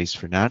business case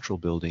for natural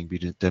building be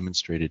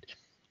demonstrated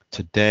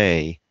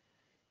today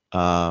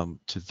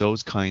to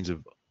those kinds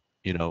of,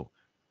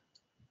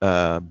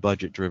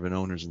 budget-driven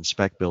owners and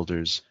spec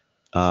builders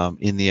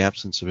in the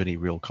absence of any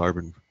real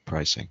carbon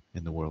pricing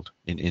in the world,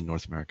 in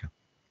North America?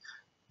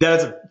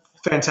 That's a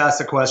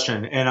fantastic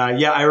question.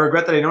 And yeah, I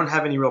regret that I don't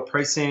have any real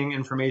pricing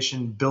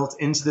information built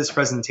into this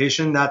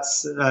presentation.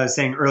 That's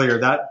saying earlier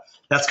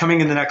that's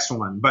coming in the next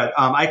one. But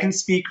I can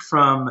speak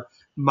from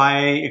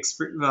my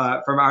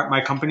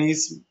my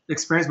company's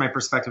experience, my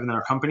perspective in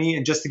our company.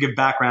 And just to give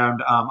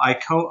background, I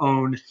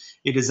co-own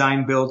a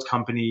design build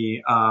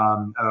company,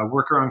 a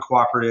worker-owned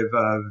cooperative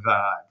of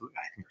I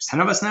think there's 10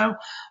 of us now,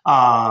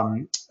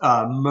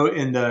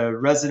 in the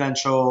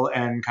residential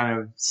and kind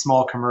of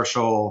small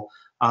commercial,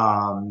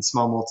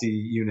 small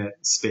multi-unit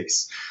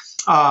space.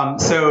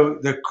 So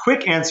the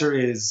quick answer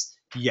is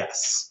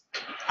yes,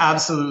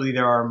 absolutely.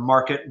 There are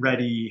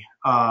market-ready,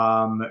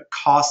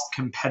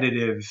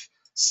 cost-competitive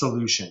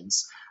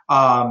solutions.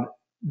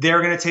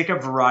 They're going to take a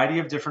variety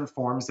of different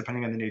forms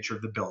depending on the nature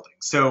of the building.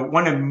 So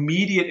one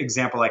immediate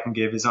example I can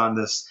give is on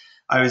this.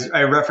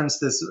 I referenced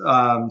this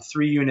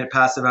 3-unit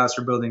passive house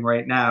we're building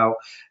right now.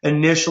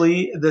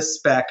 Initially, the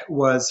spec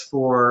was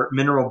for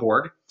mineral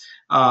board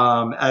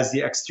as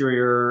the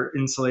exterior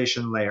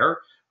insulation layer.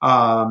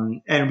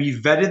 And we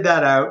vetted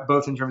that out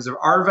both in terms of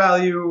R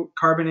value,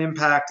 carbon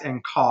impact,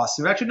 and cost.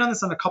 We've actually done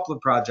this on a couple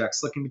of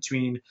projects, looking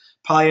between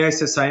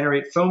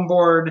polyisocyanurate foam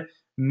board,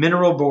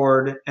 mineral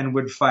board, and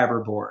wood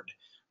fiber board.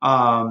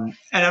 And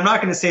I'm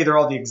not going to say they're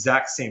all the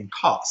exact same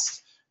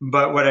cost,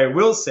 but what I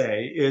will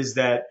say is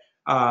that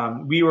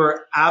we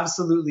were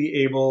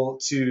absolutely able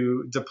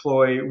to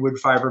deploy wood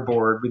fiber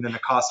board within a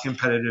cost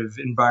competitive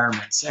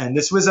environment. And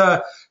this was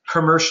a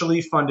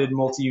commercially funded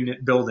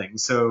multi-unit building.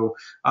 So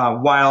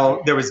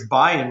while there was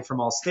buy-in from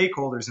all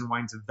stakeholders and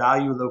wanting to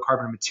value low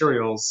carbon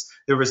materials,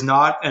 there was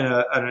not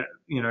an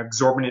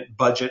exorbitant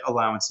budget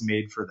allowance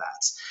made for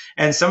that.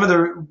 And some of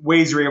the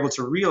ways we were able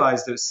to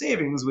realize those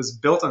savings was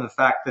built on the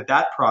fact that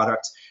that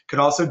product could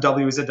also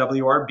W as a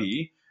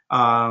WRB.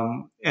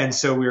 And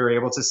so we were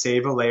able to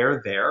save a layer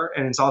there.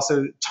 And it's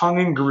also tongue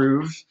and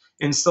groove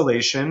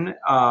installation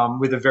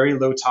with a very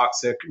low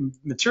toxic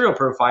material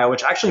profile,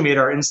 which actually made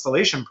our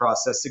installation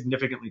process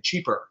significantly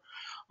cheaper.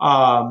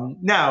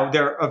 Now,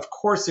 of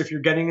course, if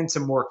you're getting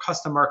into more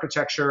custom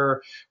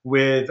architecture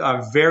with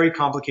very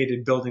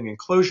complicated building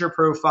enclosure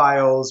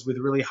profiles, with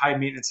really high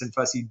maintenance and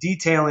fussy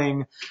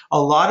detailing,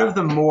 a lot of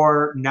the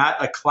more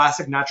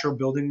classic natural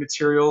building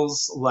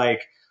materials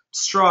like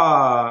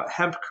straw,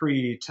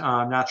 hempcrete,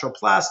 natural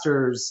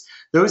plasters,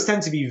 those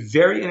tend to be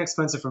very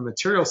inexpensive from a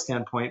material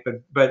standpoint,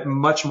 but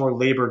much more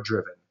labor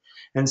driven.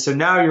 And so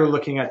now you're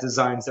looking at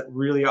designs that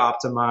really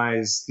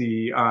optimize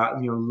the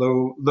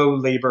low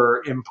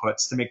labor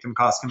inputs to make them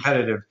cost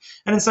competitive.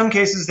 And in some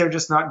cases, they're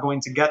just not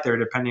going to get there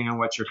depending on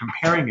what you're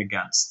comparing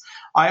against.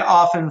 I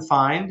often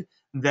find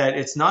that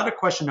it's not a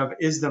question of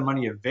is the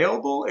money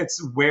available,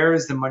 it's where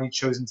is the money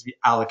chosen to be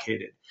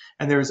allocated.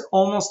 And there's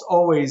almost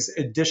always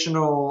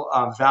additional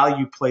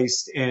value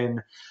placed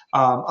in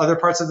other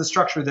parts of the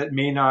structure that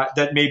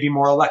may be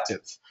more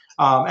elective.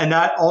 And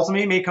that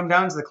ultimately may come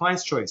down to the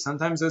client's choice.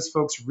 Sometimes those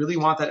folks really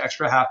want that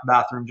extra half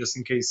bathroom just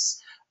in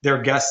case their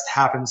guest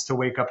happens to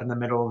wake up in the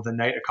middle of the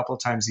night a couple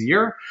of times a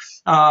year.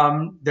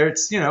 There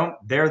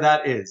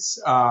that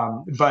is.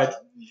 But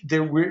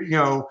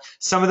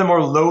some of the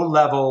more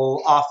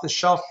low-level,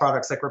 off-the-shelf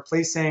products, like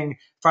replacing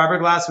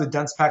fiberglass with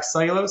dense packed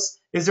cellulose,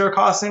 is there a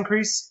cost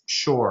increase?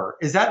 Sure.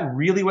 Is that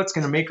really what's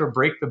going to make or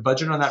break the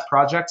budget on that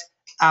project?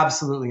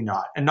 Absolutely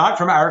not. And not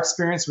from our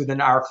experience within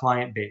our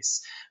client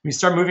base. When you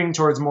start moving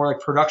towards more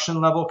like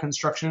production level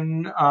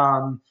construction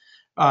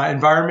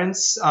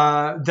environments,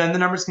 then the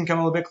numbers can come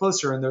a little bit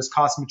closer and those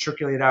costs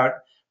matriculate out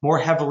more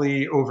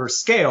heavily over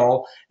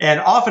scale. And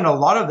often a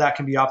lot of that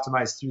can be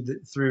optimized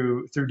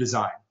through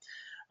design.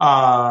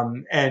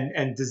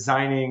 And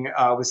designing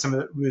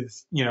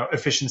with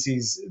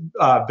efficiencies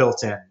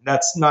built in.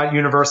 That's not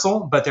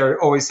universal, but there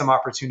are always some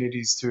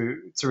opportunities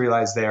to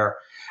realize there.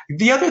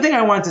 The other thing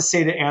I wanted to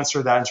say to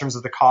answer that in terms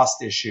of the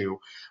cost issue,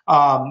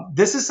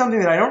 this is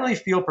something that I don't really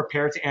feel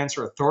prepared to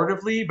answer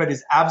authoritatively, but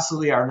is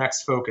absolutely our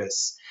next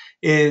focus,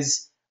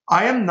 is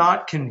I am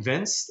not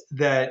convinced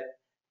that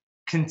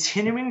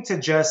continuing to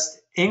just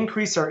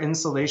increase our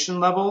insulation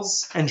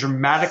levels and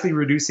dramatically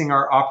reducing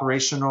our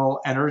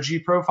operational energy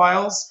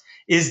profiles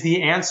is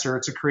the answer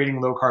to creating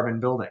low carbon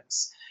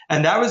buildings.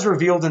 And that was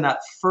revealed in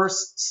that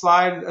first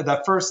slide,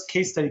 that first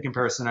case study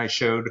comparison I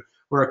showed,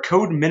 where a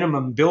code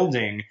minimum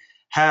building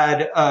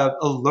had a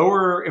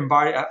lower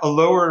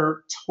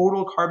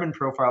total carbon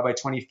profile by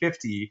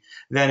 2050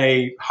 than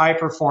a high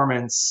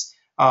performance,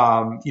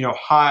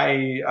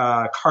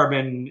 high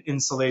carbon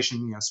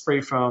insulation, spray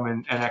foam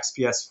and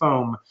XPS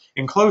foam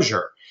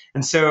enclosure.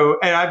 And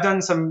I've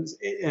done some,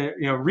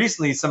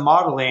 recently some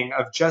modeling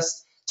of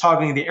just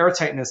toggling the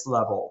airtightness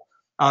level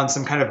on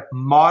some kind of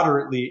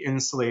moderately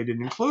insulated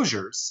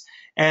enclosures.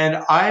 And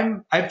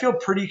I feel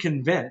pretty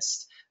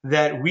convinced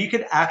that we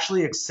could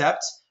actually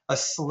accept a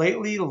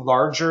slightly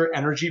larger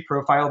energy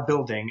profile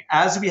building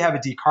as we have a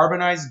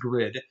decarbonized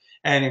grid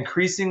and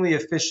increasingly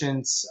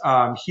efficient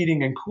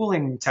heating and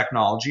cooling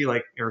technology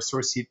like air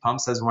source heat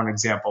pumps as one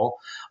example.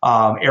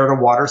 Air to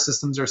water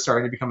systems are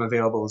starting to become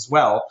available as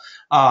well.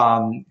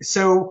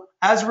 So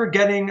as we're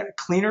getting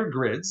cleaner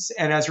grids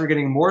and as we're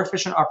getting more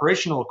efficient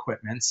operational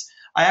equipment,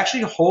 I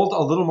actually hold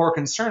a little more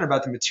concern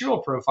about the material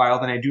profile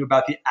than I do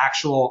about the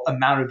actual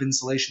amount of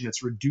insulation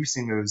that's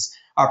reducing those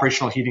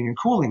operational heating and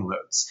cooling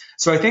loads.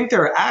 So I think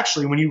there are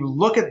actually, when you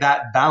look at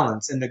that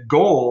balance, and the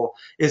goal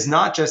is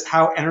not just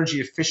how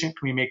energy efficient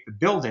can we make the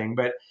building,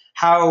 but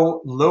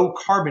how low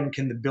carbon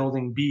can the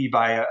building be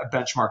by a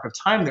benchmark of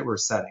time that we're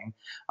setting.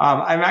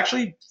 I'm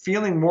actually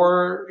feeling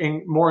more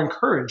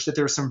encouraged that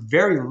there are some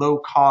very low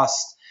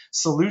cost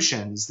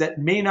solutions that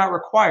may not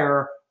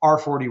require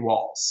R40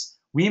 walls.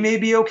 We may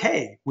be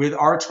okay with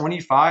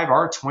R25,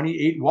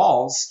 R28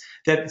 walls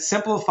that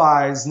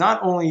simplifies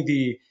not only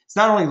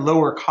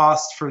lower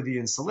cost for the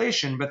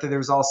installation, but that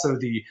there's also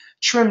the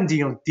trim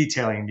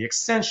detailing, the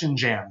extension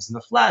jambs, and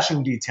the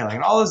flashing detailing,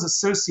 and all those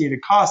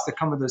associated costs that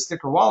come with those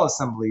thicker wall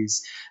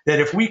assemblies, that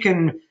if we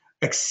can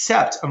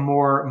accept a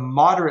more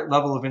moderate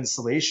level of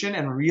insulation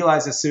and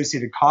realize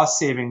associated cost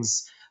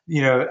savings,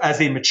 as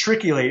they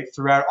matriculate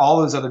throughout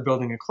all those other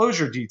building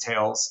enclosure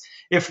details,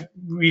 if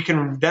we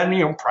can then,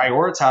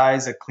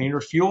 prioritize a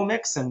cleaner fuel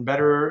mix and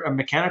better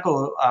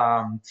mechanical,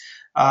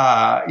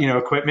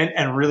 equipment,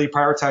 and really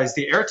prioritize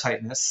the air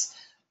tightness,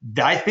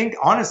 I think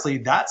honestly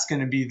that's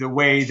going to be the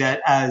way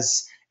that,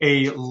 as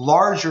a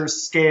larger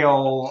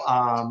scale,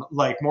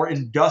 more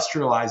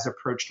industrialized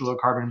approach to low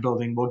carbon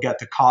building, will get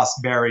the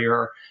cost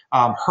barrier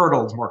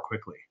hurdled more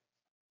quickly.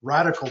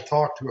 Radical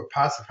talk to a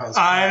passive house.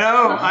 I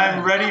know.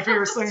 I'm ready for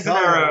your slings and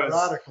arrows.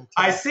 Radical talk.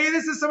 I say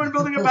this as someone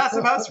building a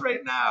passive house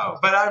right now,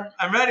 but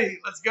I'm ready.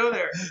 Let's go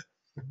there.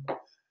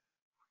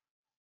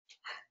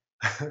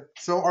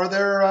 So, are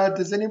there?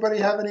 Does anybody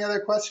have any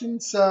other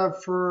questions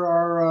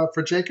for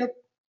Jacob?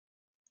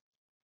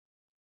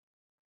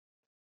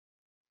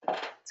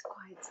 It's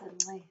quiet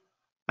suddenly.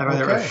 I've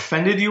either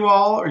offended you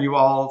all, or you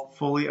all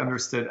fully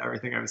understood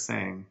everything I was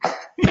saying.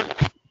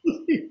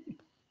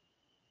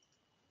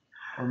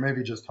 Or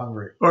maybe just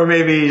hungry. Or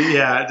maybe,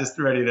 just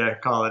ready to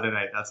call it a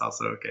night. That's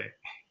also okay.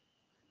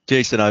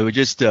 Jason, I would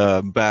just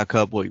back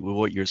up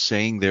what you're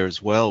saying there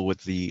as well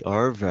with the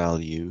R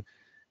value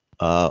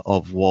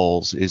of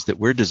walls, is that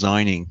we're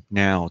designing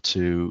now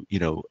to,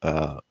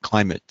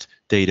 climate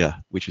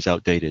data, which is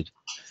outdated.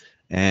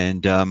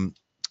 And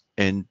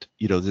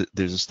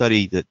there's a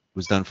study that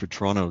was done for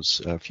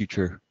Toronto's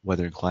Future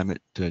Weather and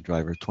Climate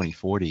Driver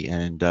 2040,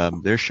 and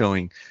they're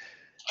showing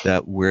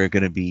that we're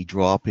going to be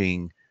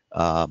dropping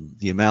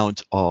the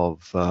amount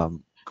of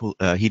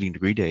heating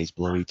degree days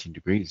below 18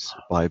 degrees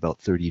by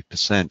about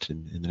 30%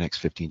 in the next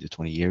 15 to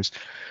 20 years.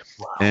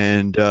 Wow.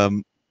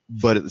 And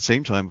but at the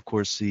same time, of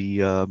course,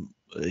 the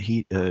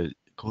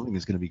cooling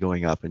is going to be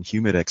going up, and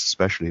humidex,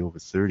 especially over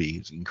 30,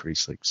 has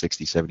increased like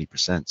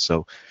 60-70%.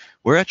 So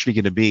we're actually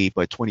going to be,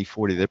 by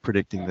 2040, they're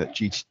predicting that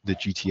the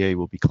GTA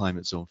will be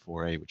climate zone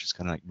 4A, which is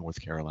kind of like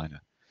North Carolina.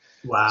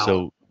 Wow.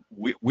 So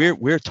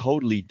we're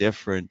totally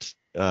different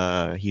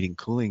heating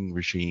cooling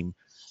regime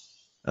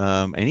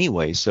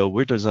anyway. So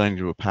we're designing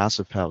to a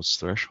passive house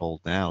threshold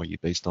now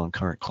based on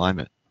current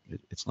climate.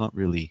 It's not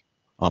really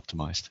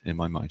optimized in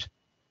my mind.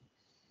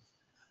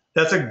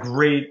 That's a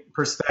great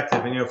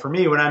perspective. And for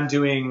me, when I'm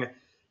doing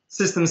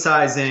system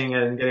sizing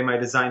and getting my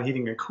design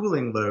heating and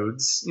cooling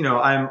loads,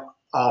 I'm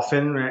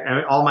often,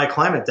 all my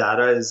climate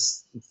data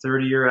is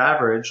 30-year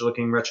average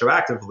looking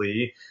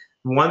retroactively.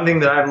 One thing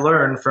that I've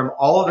learned from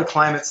all of the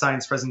climate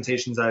science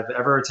presentations I've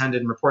ever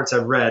attended and reports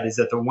I've read is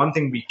that the one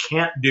thing we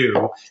can't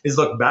do is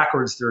look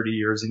backwards 30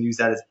 years and use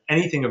that as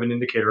anything of an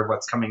indicator of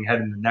what's coming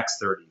ahead in the next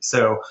 30.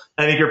 So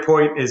I think your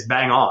point is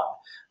bang on.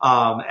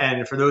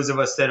 And for those of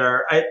us that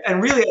are,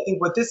 and really I think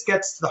what this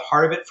gets to the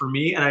heart of it for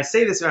me, and I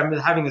say this, I've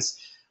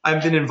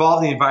been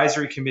involved in the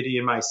advisory committee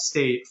in my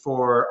state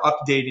for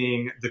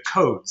updating the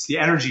codes, the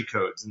energy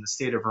codes in the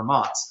state of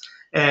Vermont.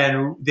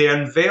 And they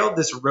unveiled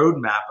this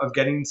roadmap of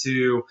getting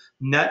to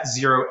net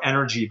zero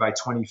energy by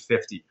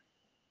 2050.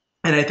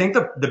 And I think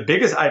the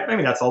biggest, I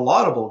mean, that's a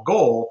laudable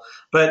goal,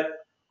 but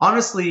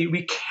honestly,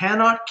 we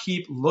cannot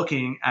keep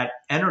looking at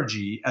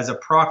energy as a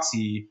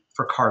proxy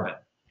for carbon.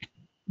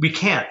 We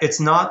can't.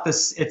 It's not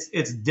this.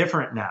 It's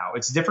different now.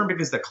 It's different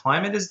because the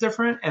climate is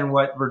different, and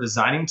what we're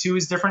designing to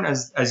is different,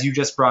 as you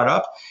just brought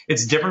up.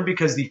 It's different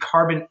because the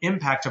carbon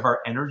impact of our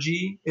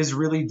energy is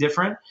really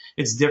different.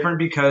 It's different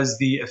because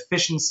the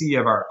efficiency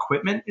of our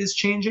equipment is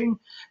changing.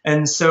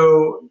 And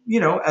so,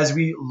 as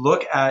we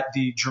look at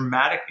the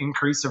dramatic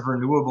increase of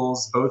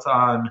renewables, both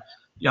on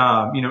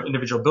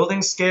individual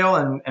building scale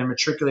and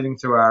matriculating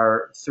through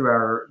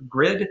our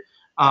grid.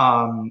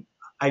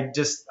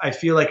 I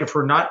feel like if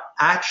we're not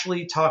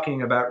actually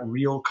talking about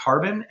real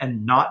carbon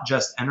and not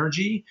just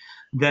energy,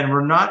 then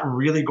we're not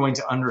really going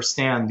to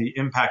understand the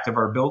impact of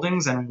our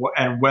buildings and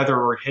whether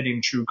we're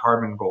hitting true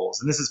carbon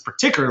goals. And this is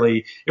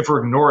particularly if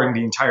we're ignoring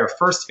the entire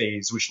first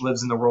phase, which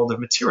lives in the world of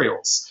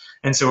materials.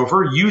 And so if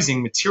we're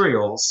using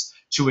materials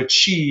to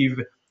achieve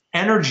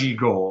energy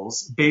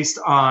goals based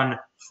on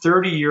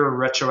 30-year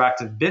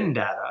retroactive bin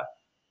data,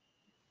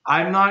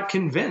 I'm not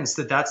convinced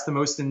that that's the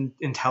most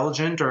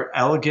intelligent or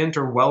elegant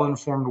or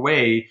well-informed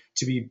way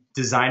to be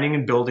designing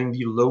and building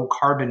the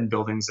low-carbon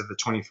buildings of the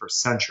 21st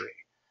century.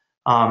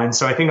 And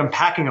so I think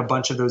unpacking a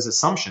bunch of those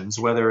assumptions,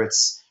 whether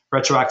it's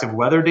retroactive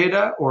weather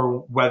data or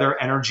whether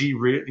energy,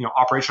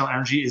 operational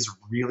energy is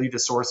really the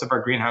source of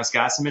our greenhouse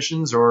gas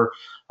emissions, or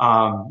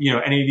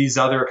any of these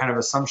other kind of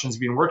assumptions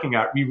we've been working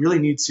at, we really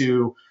need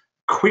to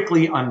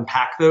quickly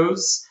unpack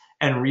those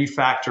and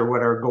refactor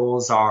what our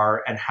goals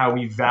are and how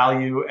we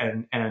value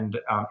and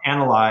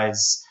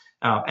analyze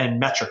and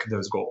metric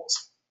those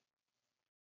goals.